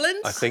little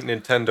goblins. I think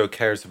Nintendo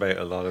cares about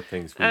a lot of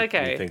things we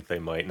think they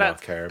might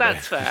not care about.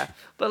 That's fair.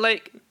 But,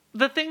 like,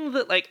 the thing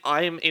that, like,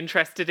 I'm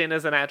interested in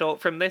as an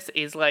adult from this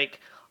is, like,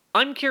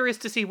 I'm curious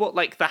to see what,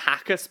 like, the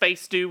hacker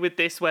space do with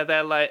this, where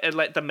they're,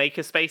 like the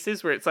maker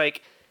spaces, where it's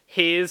like,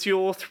 here's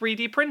your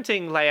 3D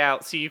printing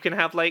layout, so you can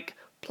have, like,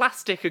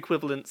 plastic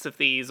equivalents of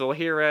these, or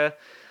here are...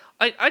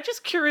 I'm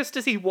just curious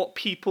to see what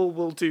people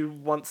will do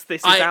once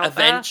this is out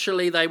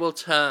eventually they will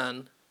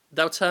turn.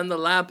 They'll turn the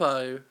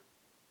Labo.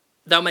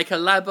 They'll make a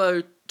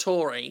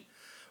laboratory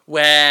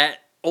where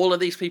all of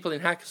these people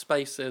in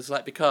hackerspaces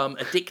like become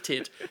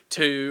addicted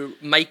to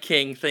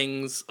making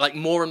things like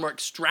more and more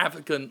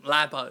extravagant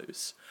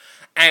labos,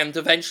 and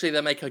eventually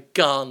they make a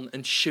gun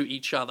and shoot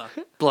each other.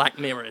 Black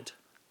Mirrored.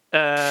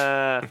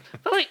 But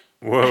like,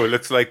 whoa!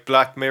 Looks like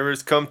Black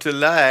Mirror's come to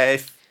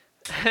life.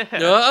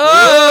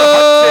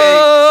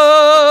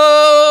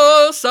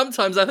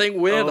 Sometimes I think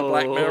we're the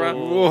Black Mirror.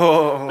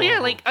 Whoa. But yeah,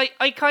 like,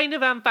 I kind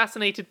of am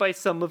fascinated by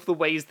some of the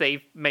ways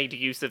they've made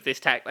use of this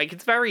tech. Like,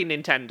 it's very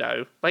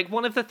Nintendo. Like,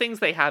 one of the things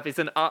they have is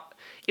a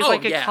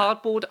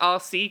cardboard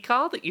RC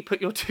car that you put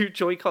your two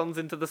Joy-Cons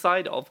into the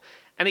side of,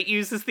 and it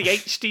uses the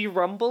HD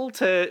rumble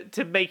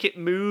to make it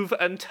move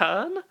and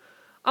turn.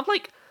 I'm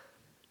like,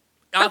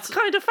 that's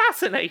kind of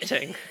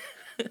fascinating.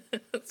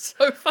 It's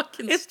so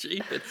fucking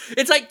stupid.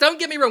 It's like, don't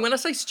get me wrong, when I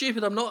say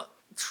stupid, I'm not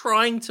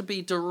trying to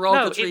be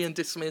derogatory and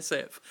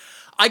dismissive.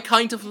 I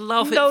kind of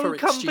love it for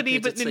its stupidity. No company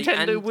but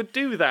Nintendo would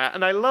do that,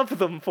 and I love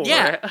them for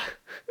it.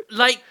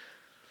 Like,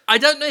 I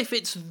don't know if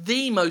it's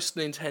the most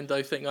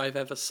Nintendo thing I've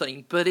ever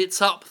seen, but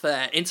it's up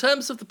there. In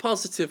terms of the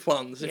positive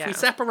ones, if we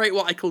separate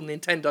what I call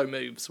Nintendo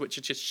moves, which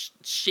are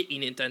just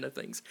shitty Nintendo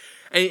things,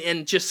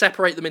 and just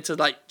separate them into,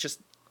 like, just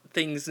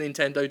things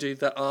Nintendo do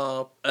that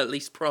are at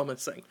least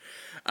promising.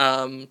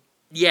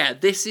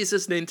 This is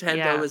as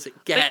Nintendo as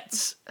it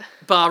gets,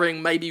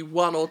 barring maybe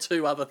one or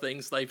two other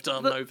things they've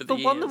done over the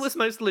years. The one that was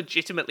most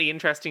legitimately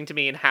interesting to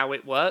me in how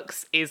it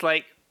works is,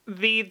 like,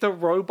 the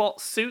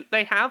robot suit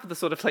they have, the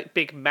sort of, like,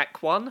 big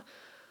mech one.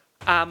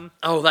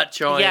 That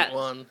giant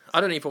one.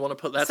 I don't even want to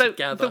put that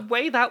together. The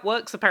way that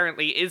works,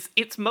 apparently, is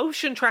it's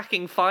motion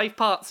tracking 5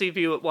 parts of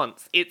you at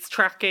once. It's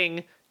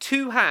tracking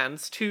 2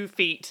 hands, 2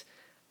 feet,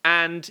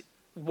 and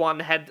 1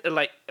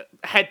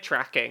 head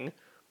tracking,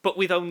 but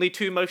with only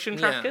 2 motion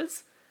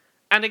trackers.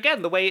 And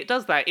again, the way it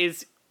does that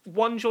is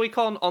 1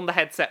 Joy-Con on the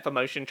headset for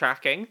motion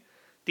tracking,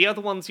 the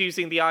other one's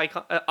using the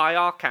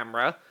IR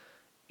camera.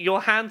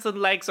 Your hands and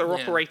legs are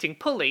operating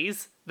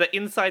pulleys that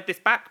inside this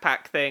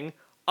backpack thing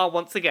are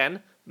once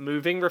again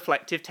moving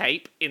reflective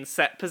tape in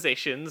set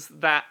positions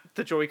that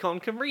the Joy-Con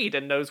can read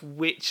and knows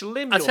which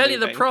limb you're moving. I tell you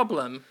the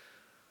problem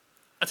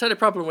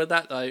with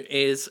that, though,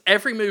 is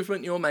every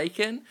movement you're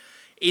making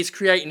is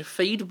creating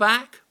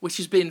feedback, which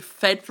has been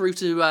fed through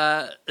to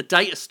a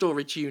data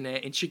storage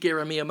unit in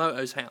Shigeru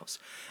Miyamoto's house.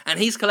 And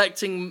he's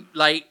collecting,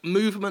 like,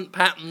 movement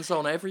patterns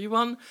on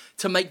everyone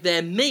to make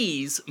their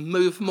Miis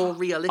move more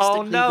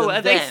realistically than them.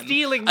 Are they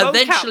stealing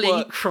mocap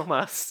work from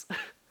us?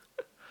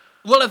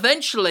 Well,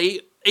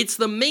 eventually, it's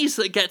the Miis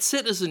that get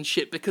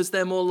citizenship because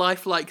they're more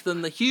lifelike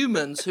than the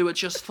humans who are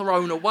just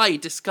thrown away,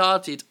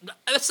 discarded,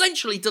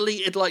 essentially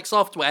deleted like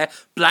software,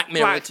 Black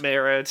Mirrored. Black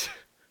Mirrored.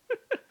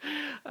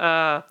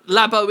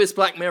 Labo is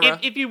Black Mirror.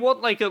 If you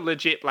want, like, a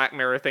legit Black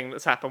Mirror thing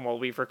that's happened while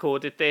we've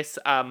recorded this,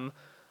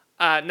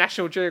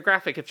 National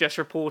Geographic have just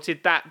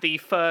reported that the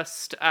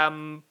first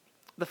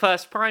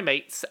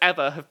primates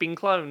ever have been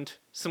cloned.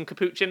 Some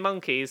capuchin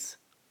monkeys.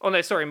 Oh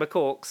no, sorry,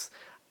 macaques.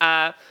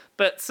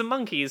 But some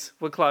monkeys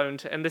were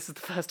cloned, and this is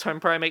the first time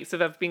primates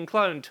have ever been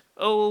cloned.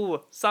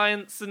 Oh,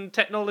 science and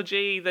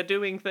technology, they're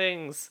doing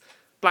things.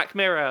 Black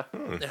Mirror.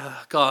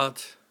 Oh,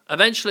 God.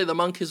 Eventually the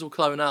monkeys will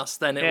clone us,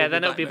 then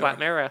it'll be Black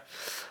Mirror.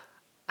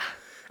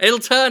 It'll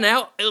turn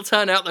out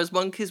those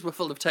monkeys were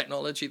full of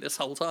technology this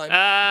whole time.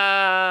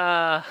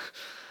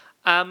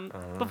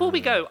 Before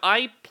we go,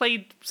 I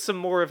played some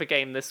more of a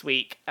game this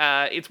week.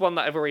 It's one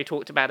that I've already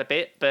talked about a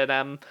bit, but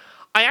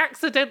I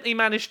accidentally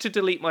managed to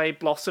delete my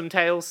Blossom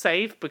Tales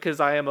save because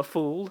I am a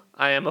fool.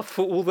 I am a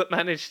fool that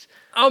managed...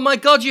 Oh my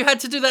God, you had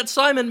to do that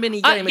Simon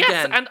mini-game again.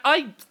 Yes, and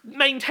I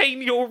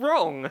maintain you're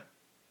wrong.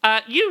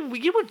 You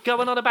were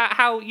going on about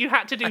how you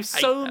had to do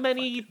so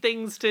many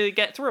things to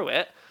get through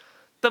it.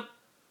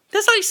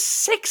 There's like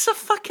 6 or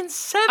fucking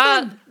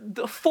 7.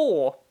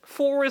 4.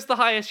 4 is the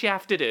highest you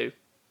have to do.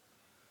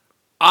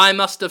 I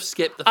must have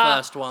skipped the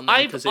first one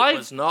then, because it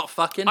was not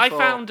fucking 4.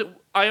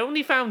 I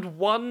only found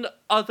one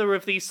other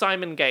of these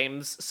Simon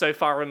games so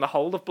far in the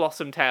whole of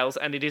Blossom Tales,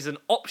 and it is an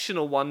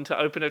optional one to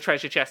open a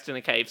treasure chest in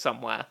a cave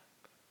somewhere.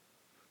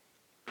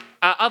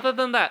 Other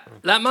than that,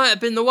 That might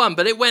have been the one,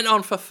 but it went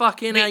on for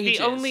fucking ages.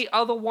 the only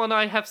other one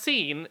I have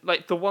seen,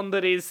 like the one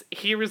that is,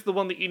 here is the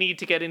one that you need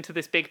to get into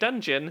this big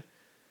dungeon.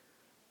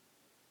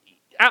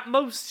 At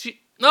most,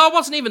 No, I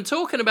wasn't even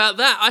talking about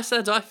that. I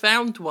said I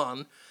found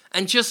one,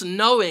 and just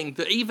knowing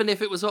that even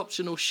if it was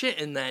optional shit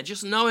in there,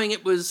 just knowing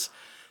it was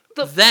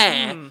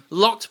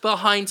locked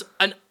behind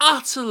an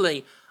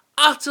utterly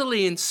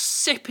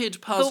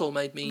insipid puzzle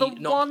made me not play it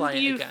again. The one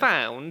you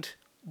found,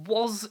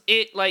 was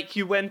it like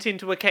you went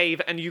into a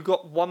cave and you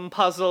got one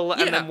puzzle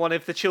and then one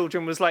of the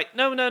children was like,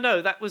 no,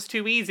 that was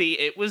too easy.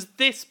 It was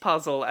this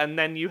puzzle, and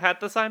then you had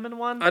the Simon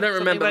one? I don't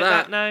remember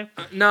like that.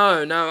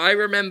 No? No,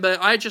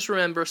 I just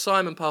remember a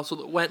Simon puzzle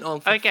that went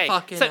on for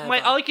fucking so ever.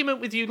 my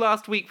argument with you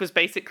last week was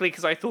basically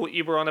because I thought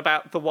you were on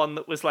about the one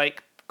that was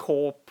like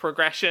core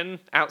progression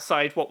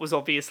outside what was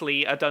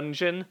obviously a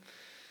dungeon.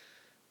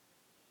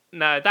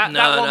 That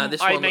one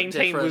I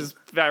maintained was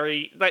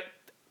very like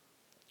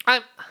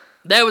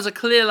there was a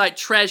clear like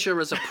treasure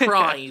as a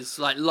prize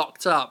like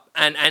locked up,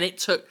 and it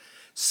took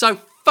so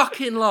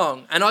fucking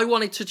long, and I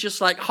wanted to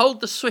just like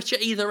hold the switch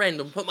at either end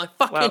and put my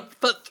fucking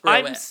foot through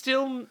it.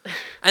 Still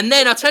And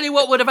then I tell you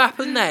what would have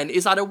happened then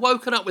is I'd have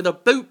woken up with a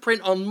boot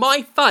print on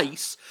my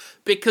face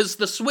because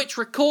the Switch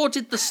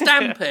recorded the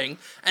stamping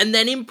and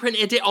then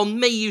imprinted it on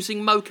me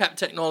using mocap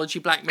technology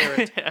Black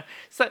Mirror.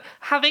 So,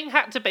 having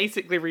had to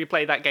basically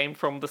replay that game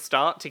from the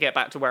start to get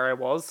back to where I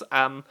was,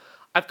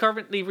 I've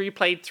currently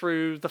replayed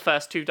through the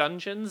first 2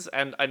 dungeons,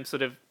 and I'm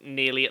sort of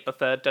nearly at the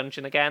 3rd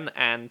dungeon again,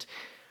 and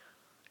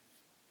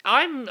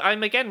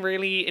I'm again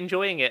really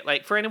enjoying it.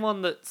 Like, for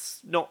anyone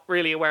that's not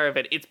really aware of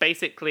it, it's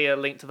basically a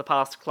Link to the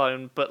Past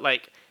clone, but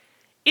like,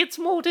 it's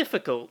more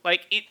difficult.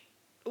 Like,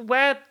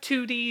 where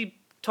 2D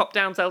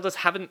top-down Zeldas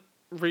haven't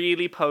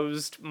really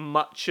posed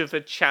much of a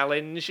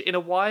challenge in a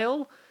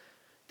while,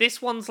 this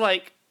one's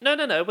like, no,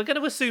 we're going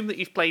to assume that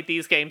you've played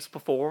these games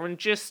before, and we're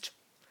just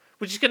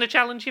going to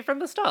challenge you from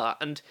the start.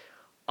 And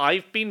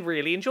I've been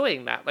really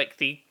enjoying that. Like,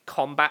 the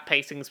combat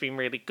pacing's been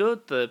really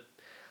good. The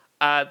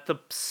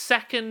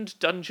second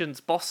dungeon's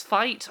boss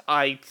fight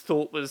I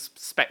thought was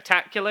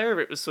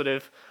spectacular. It was sort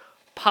of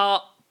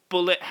part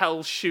bullet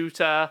hell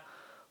shooter,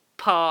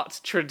 part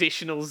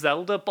traditional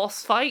Zelda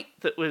boss fight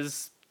that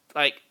was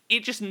like,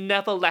 it just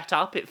never let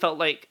up. It felt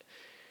like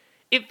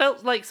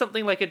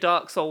something like a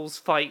Dark Souls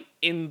fight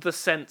in the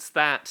sense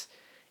that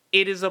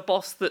it is a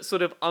boss that's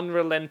sort of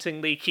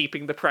unrelentingly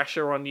keeping the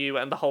pressure on you,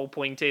 and the whole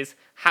point is,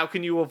 how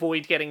can you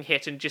avoid getting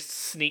hit and just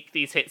sneak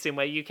these hits in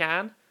where you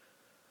can?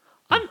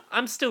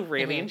 I'm still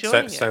really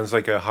enjoying it. Sounds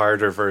like a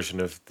harder version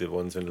of the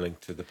ones in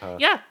Link to the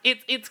Past. Yeah,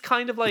 it's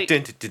kind of like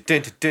it's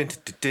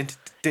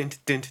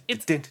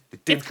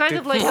kind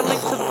of like a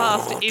Link to the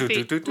Past if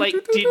it like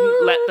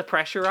didn't let the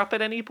pressure up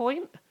at any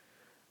point.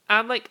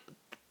 And like,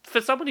 for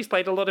someone who's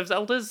played a lot of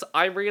Zeldas,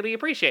 I really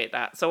appreciate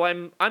that. So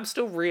I'm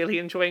still really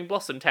enjoying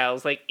Blossom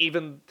Tales. Like,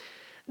 even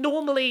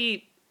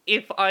normally,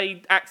 if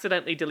I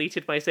accidentally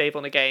deleted my save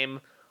on a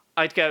game,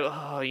 I'd go,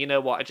 oh, you know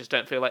what? I just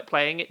don't feel like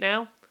playing it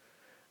now.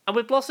 And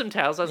with Blossom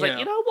Tales, I was like,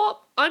 you know what?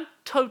 I'm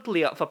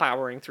totally up for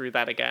powering through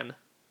that again.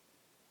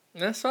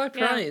 That's high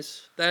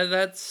praise.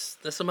 That's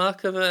a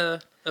mark of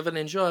an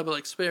enjoyable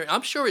experience.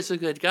 I'm sure it's a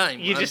good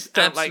game. You just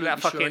don't like that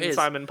fucking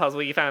Simon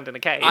puzzle you found in a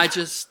cave.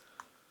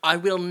 I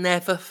will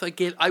never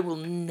forgive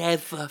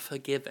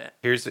it.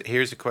 Here's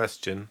a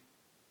question.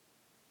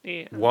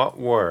 Yeah. What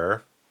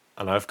were,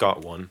 and I've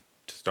got one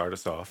to start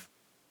us off,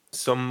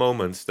 some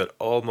moments that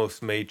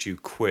almost made you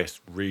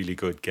quit really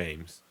good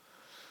games?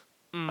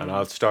 And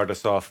I'll start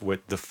us off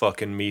with the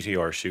fucking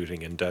meteor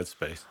shooting in Dead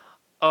Space.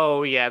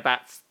 Oh yeah,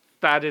 that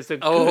is a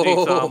good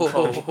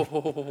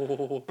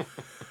example.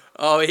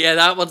 Oh yeah,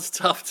 that one's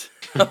tough.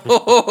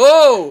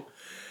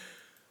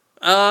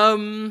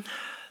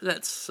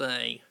 Let's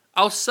see.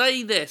 I'll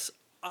say this.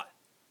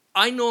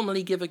 I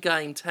normally give a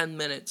game 10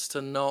 minutes to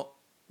not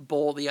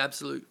bore the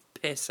absolute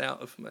piss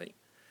out of me.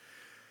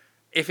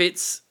 If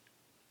it's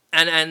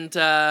and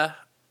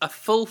a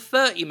full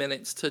 30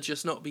 minutes to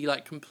just not be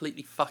like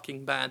completely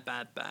fucking bad.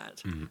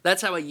 Mm-hmm.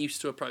 That's how I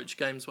used to approach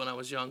games when I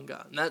was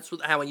younger. And that's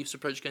how I used to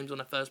approach games when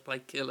I first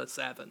played Killer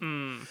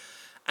 7.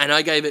 And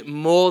I gave it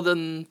more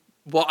than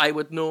what I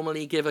would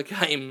normally give a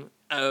game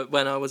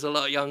when I was a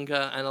lot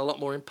younger and a lot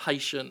more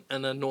impatient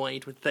and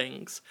annoyed with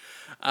things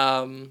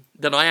than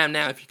I am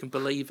now, if you can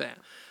believe it.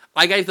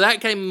 I gave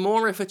that game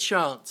more of a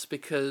chance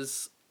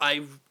because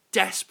I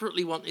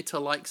desperately wanted to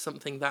like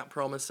something that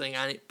promising,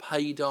 and it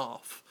paid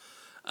off.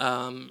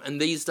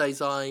 And these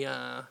days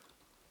I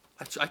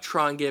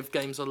try and give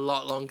games a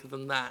lot longer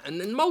than that,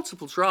 and in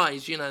multiple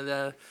tries. You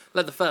know,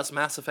 like the first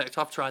Mass Effect,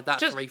 I've tried that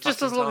 3 fucking times.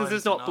 Just as long as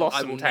it's not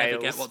Blossom Tales. I will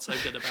never get what's so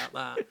good about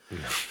that.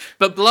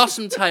 But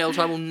Blossom Tales,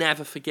 I will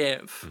never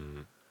forgive.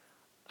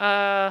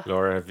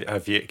 Laura,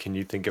 have you? Can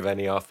you think of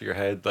any off your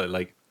head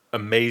like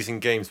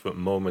amazing games, but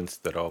moments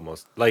that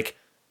almost like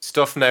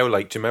stuff now?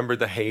 Like, do you remember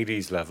the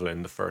Hades level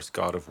in the first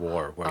God of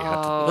War where you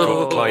had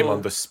to climb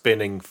on the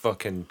spinning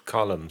fucking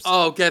columns?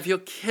 Oh, Gav, you're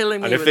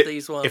killing me with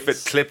these ones. If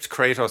it clipped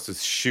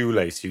Kratos'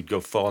 shoelace, you'd go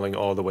falling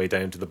all the way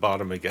down to the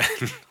bottom again.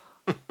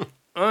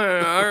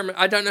 I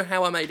I don't know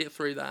how I made it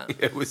through that.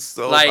 It was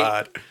so Like,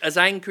 bad. as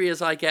angry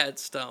as I get at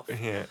stuff.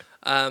 Yeah.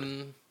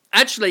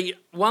 Actually,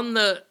 one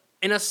that,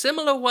 in a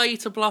similar way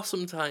to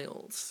Blossom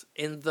Tales,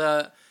 in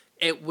that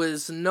it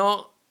was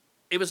not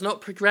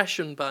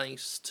progression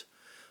based,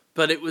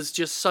 but it was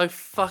just so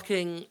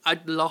fucking,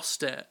 I'd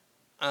lost it.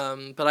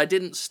 But I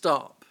didn't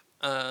stop.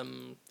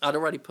 I'd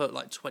already put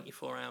like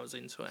 24 hours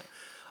into it.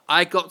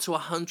 I got to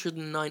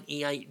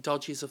 198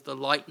 dodges of the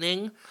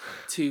lightning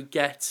to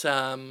get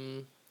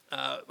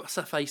what's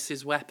her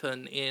face's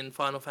weapon in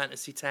Final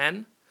Fantasy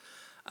X.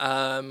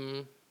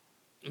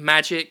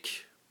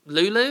 Magic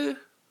Lulu?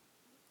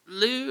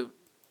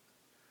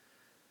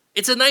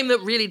 It's a name that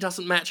really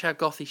doesn't match how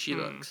gothy she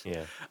looks.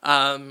 Yeah.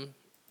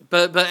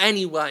 But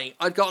anyway,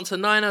 I'd gotten to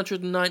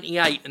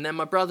 998, and then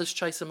my brother's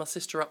chasing my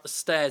sister up the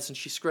stairs, and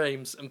she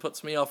screams and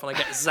puts me off, and I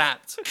get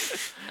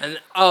zapped. And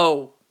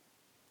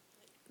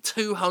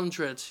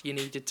 200 you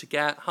needed to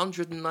get,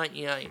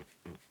 198.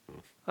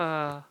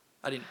 I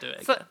didn't do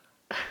it again.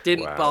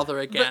 Didn't bother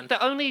again.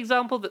 The only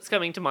example that's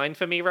coming to mind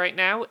for me right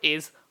now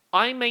is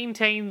I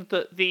maintain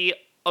that the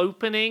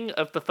opening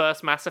of the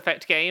first Mass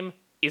Effect game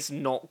is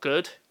not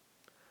good.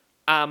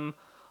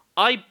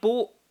 I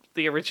bought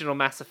the original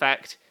Mass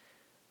Effect,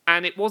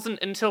 and it wasn't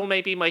until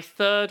maybe my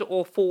third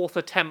or fourth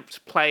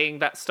attempt playing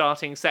that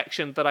starting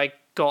section that I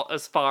got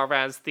as far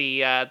as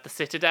the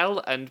Citadel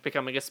and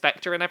becoming a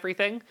Spectre and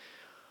everything.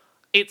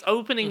 Its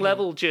opening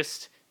level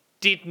just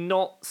did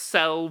not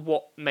sell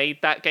what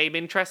made that game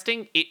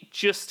interesting. It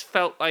just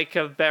felt like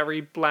a very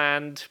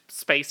bland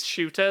space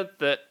shooter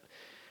that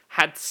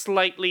had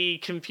slightly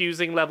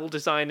confusing level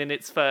design in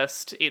its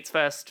first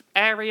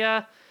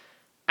area,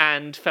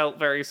 and felt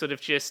very sort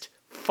of just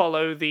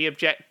follow the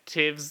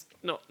objectives.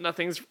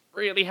 Nothing's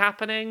really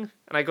happening,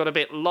 and I got a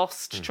bit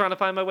lost trying to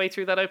find my way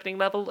through that opening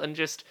level, and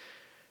just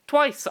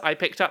twice I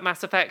picked up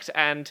Mass Effect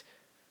and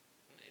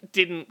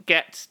didn't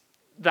get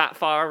that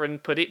far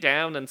and put it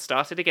down and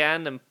started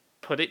again and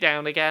put it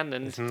down again,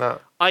 and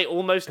I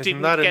almost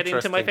didn't get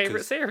into my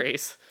favourite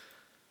series.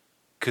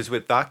 Because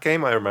with that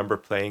game, I remember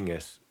playing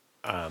it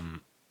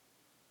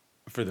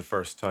for the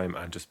first time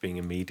and just being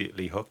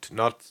immediately hooked.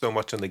 Not so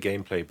much on the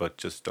gameplay, but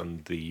just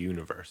on the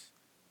universe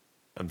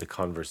and the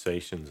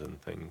conversations and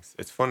things.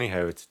 It's funny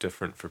how it's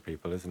different for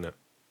people, isn't it?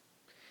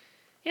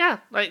 Yeah,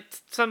 like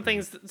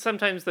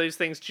sometimes those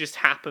things just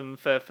happen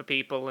for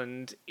people,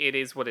 and it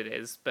is what it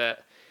is.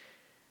 But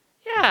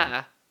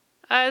yeah,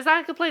 is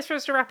that a good place for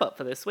us to wrap up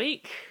for this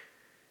week?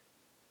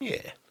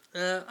 Yeah.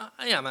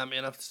 I am happy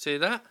enough to do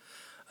that.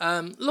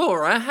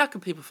 Laura, how can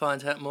people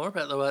find out more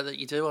about the work that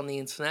you do on the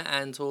internet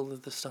and all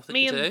of the stuff that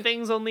you do? Me and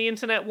things on the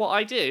internet, what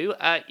I do.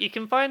 You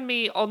can find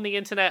me on the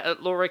internet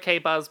at Laura K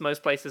Buzz,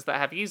 most places that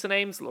have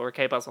usernames. Laura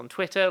K Buzz on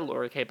Twitter,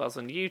 Laura K Buzz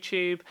on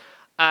YouTube.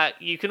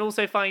 You can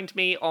also find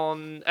me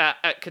on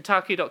at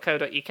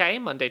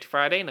kotaku.co.uk, Monday to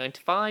Friday, 9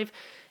 to 5.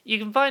 You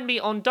can find me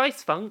on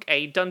Dice Funk,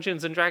 a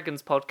Dungeons &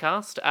 Dragons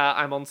podcast.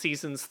 I'm on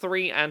Seasons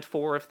 3 and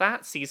 4 of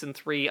that. Season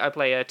 3, I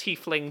play a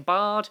Tiefling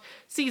Bard.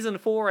 Season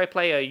 4, I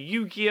play a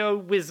Yu-Gi-Oh!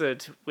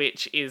 Wizard,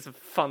 which is a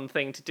fun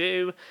thing to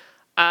do.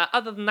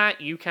 Other than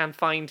that, you can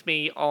find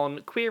me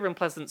on Queer and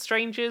Pleasant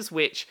Strangers,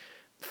 which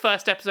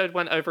first episode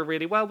went over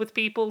really well with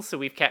people, so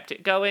we've kept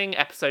it going.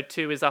 Episode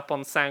 2 is up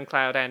on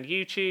SoundCloud and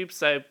YouTube,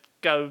 so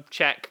go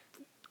check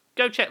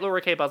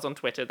Laura K Buzz on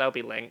Twitter. There'll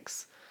be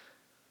links.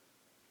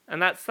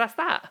 And that's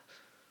that.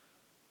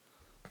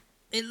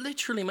 It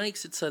literally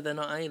makes it so they're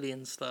not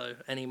aliens, though,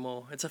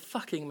 anymore. It's a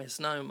fucking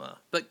misnomer.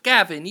 But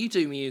Gavin, you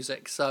do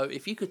music, so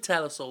if you could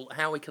tell us all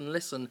how we can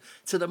listen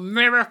to the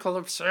miracle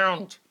of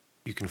sound.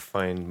 You can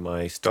find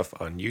my stuff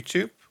on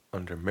YouTube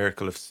under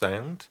Miracle of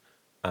Sound,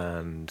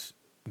 and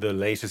the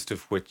latest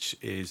of which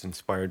is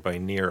inspired by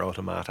Nier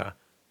Automata.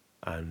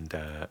 And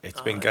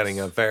it's been getting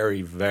a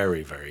very,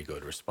 very, very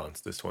good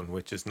response, this one,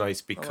 which is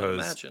nice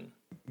because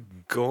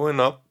going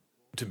up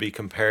to be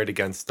compared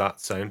against that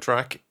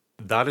soundtrack,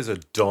 that is a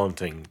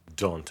daunting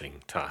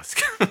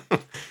task.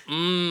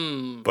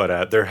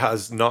 But there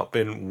has not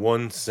been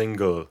one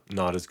single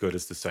not as good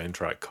as the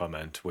soundtrack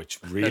comment, which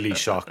really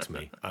shocked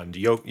me. And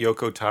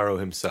Yoko Taro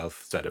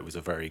himself said it was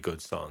a very good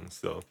song.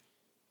 So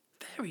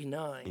very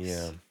nice.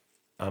 Yeah,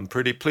 I'm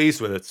pretty pleased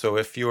with it. So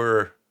if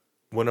you're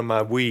one of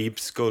my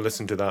weebs, go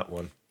listen to that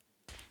one.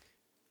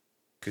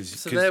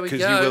 Because you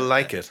will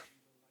like it.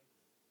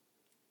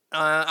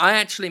 I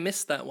actually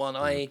missed that one.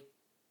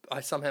 I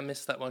somehow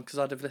missed that one because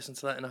I'd have listened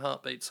to that in a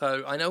heartbeat.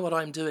 So I know what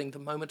I'm doing the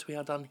moment we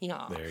are done here.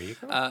 There you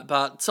go.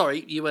 But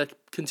sorry, you were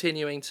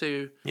continuing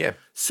to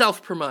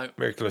self-promote.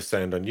 Miracle of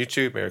Sound on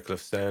YouTube, Miracle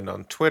of Sound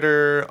on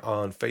Twitter,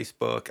 on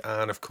Facebook,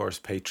 and of course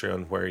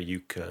Patreon, where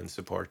you can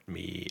support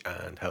me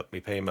and help me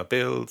pay my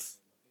bills.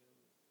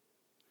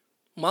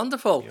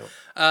 Wonderful.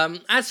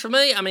 Yep. As for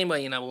me, I mean, well,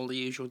 you know all the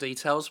usual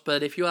details,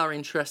 but if you are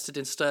interested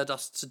in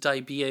Stardust's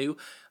debut,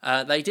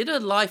 they did a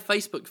live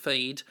Facebook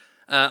feed.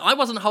 I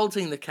wasn't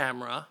holding the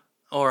camera,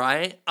 all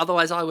right?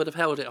 Otherwise, I would have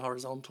held it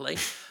horizontally.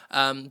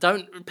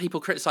 Don't people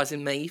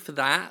criticising me for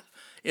that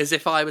as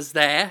if I was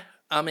there.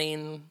 I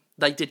mean,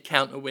 they did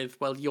counter with,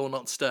 well, you're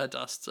not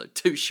Stardust, so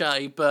touche.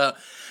 But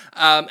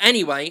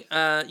anyway,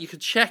 you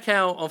could check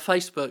out on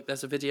Facebook,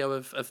 there's a video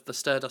of the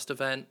Stardust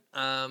event.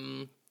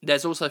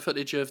 There's also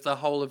footage of the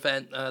whole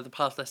event, the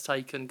Path Less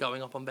Taken,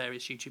 going up on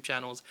various YouTube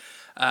channels.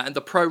 And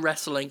the Pro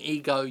Wrestling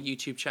Ego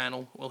YouTube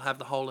channel will have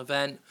the whole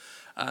event,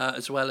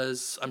 as well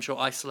as, I'm sure,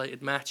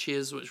 isolated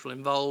matches, which will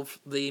involve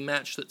the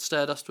match that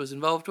Stardust was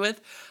involved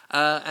with.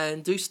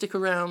 And do stick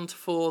around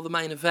for the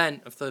main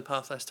event of the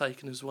Path Less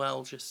Taken as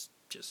well, just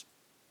because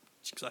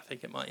I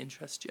think it might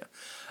interest you.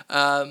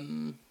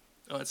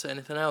 I won't say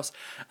anything else.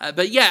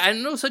 But yeah,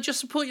 and also just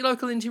support your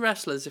local indie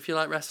wrestlers if you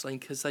like wrestling,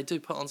 because they do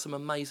put on some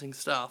amazing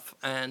stuff,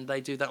 and they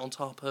do that on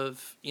top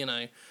of,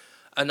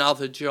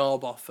 another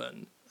job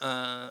often.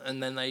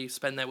 And then they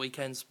spend their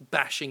weekends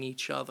bashing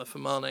each other for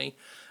money,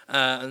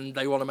 and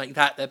they want to make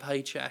that their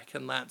paycheck,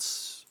 and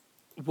that's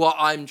what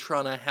I'm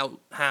trying to help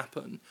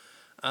happen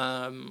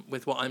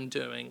with what I'm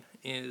doing,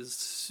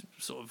 is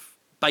sort of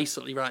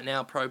basically right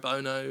now pro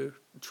bono,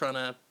 trying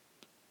to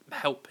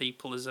help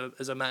people as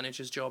a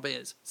manager's job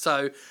is.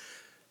 So,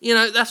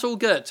 that's all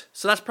good.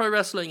 So that's Pro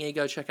Wrestling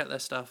Ego. Check out their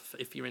stuff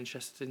if you're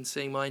interested in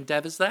seeing my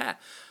endeavours there.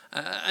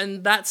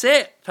 And that's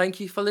it. Thank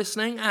you for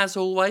listening. As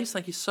always,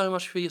 thank you so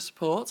much for your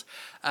support.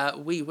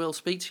 We will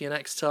speak to you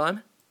next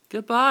time.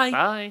 Goodbye.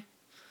 Bye.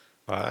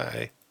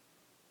 Bye.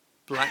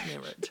 Black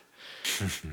Mirrored.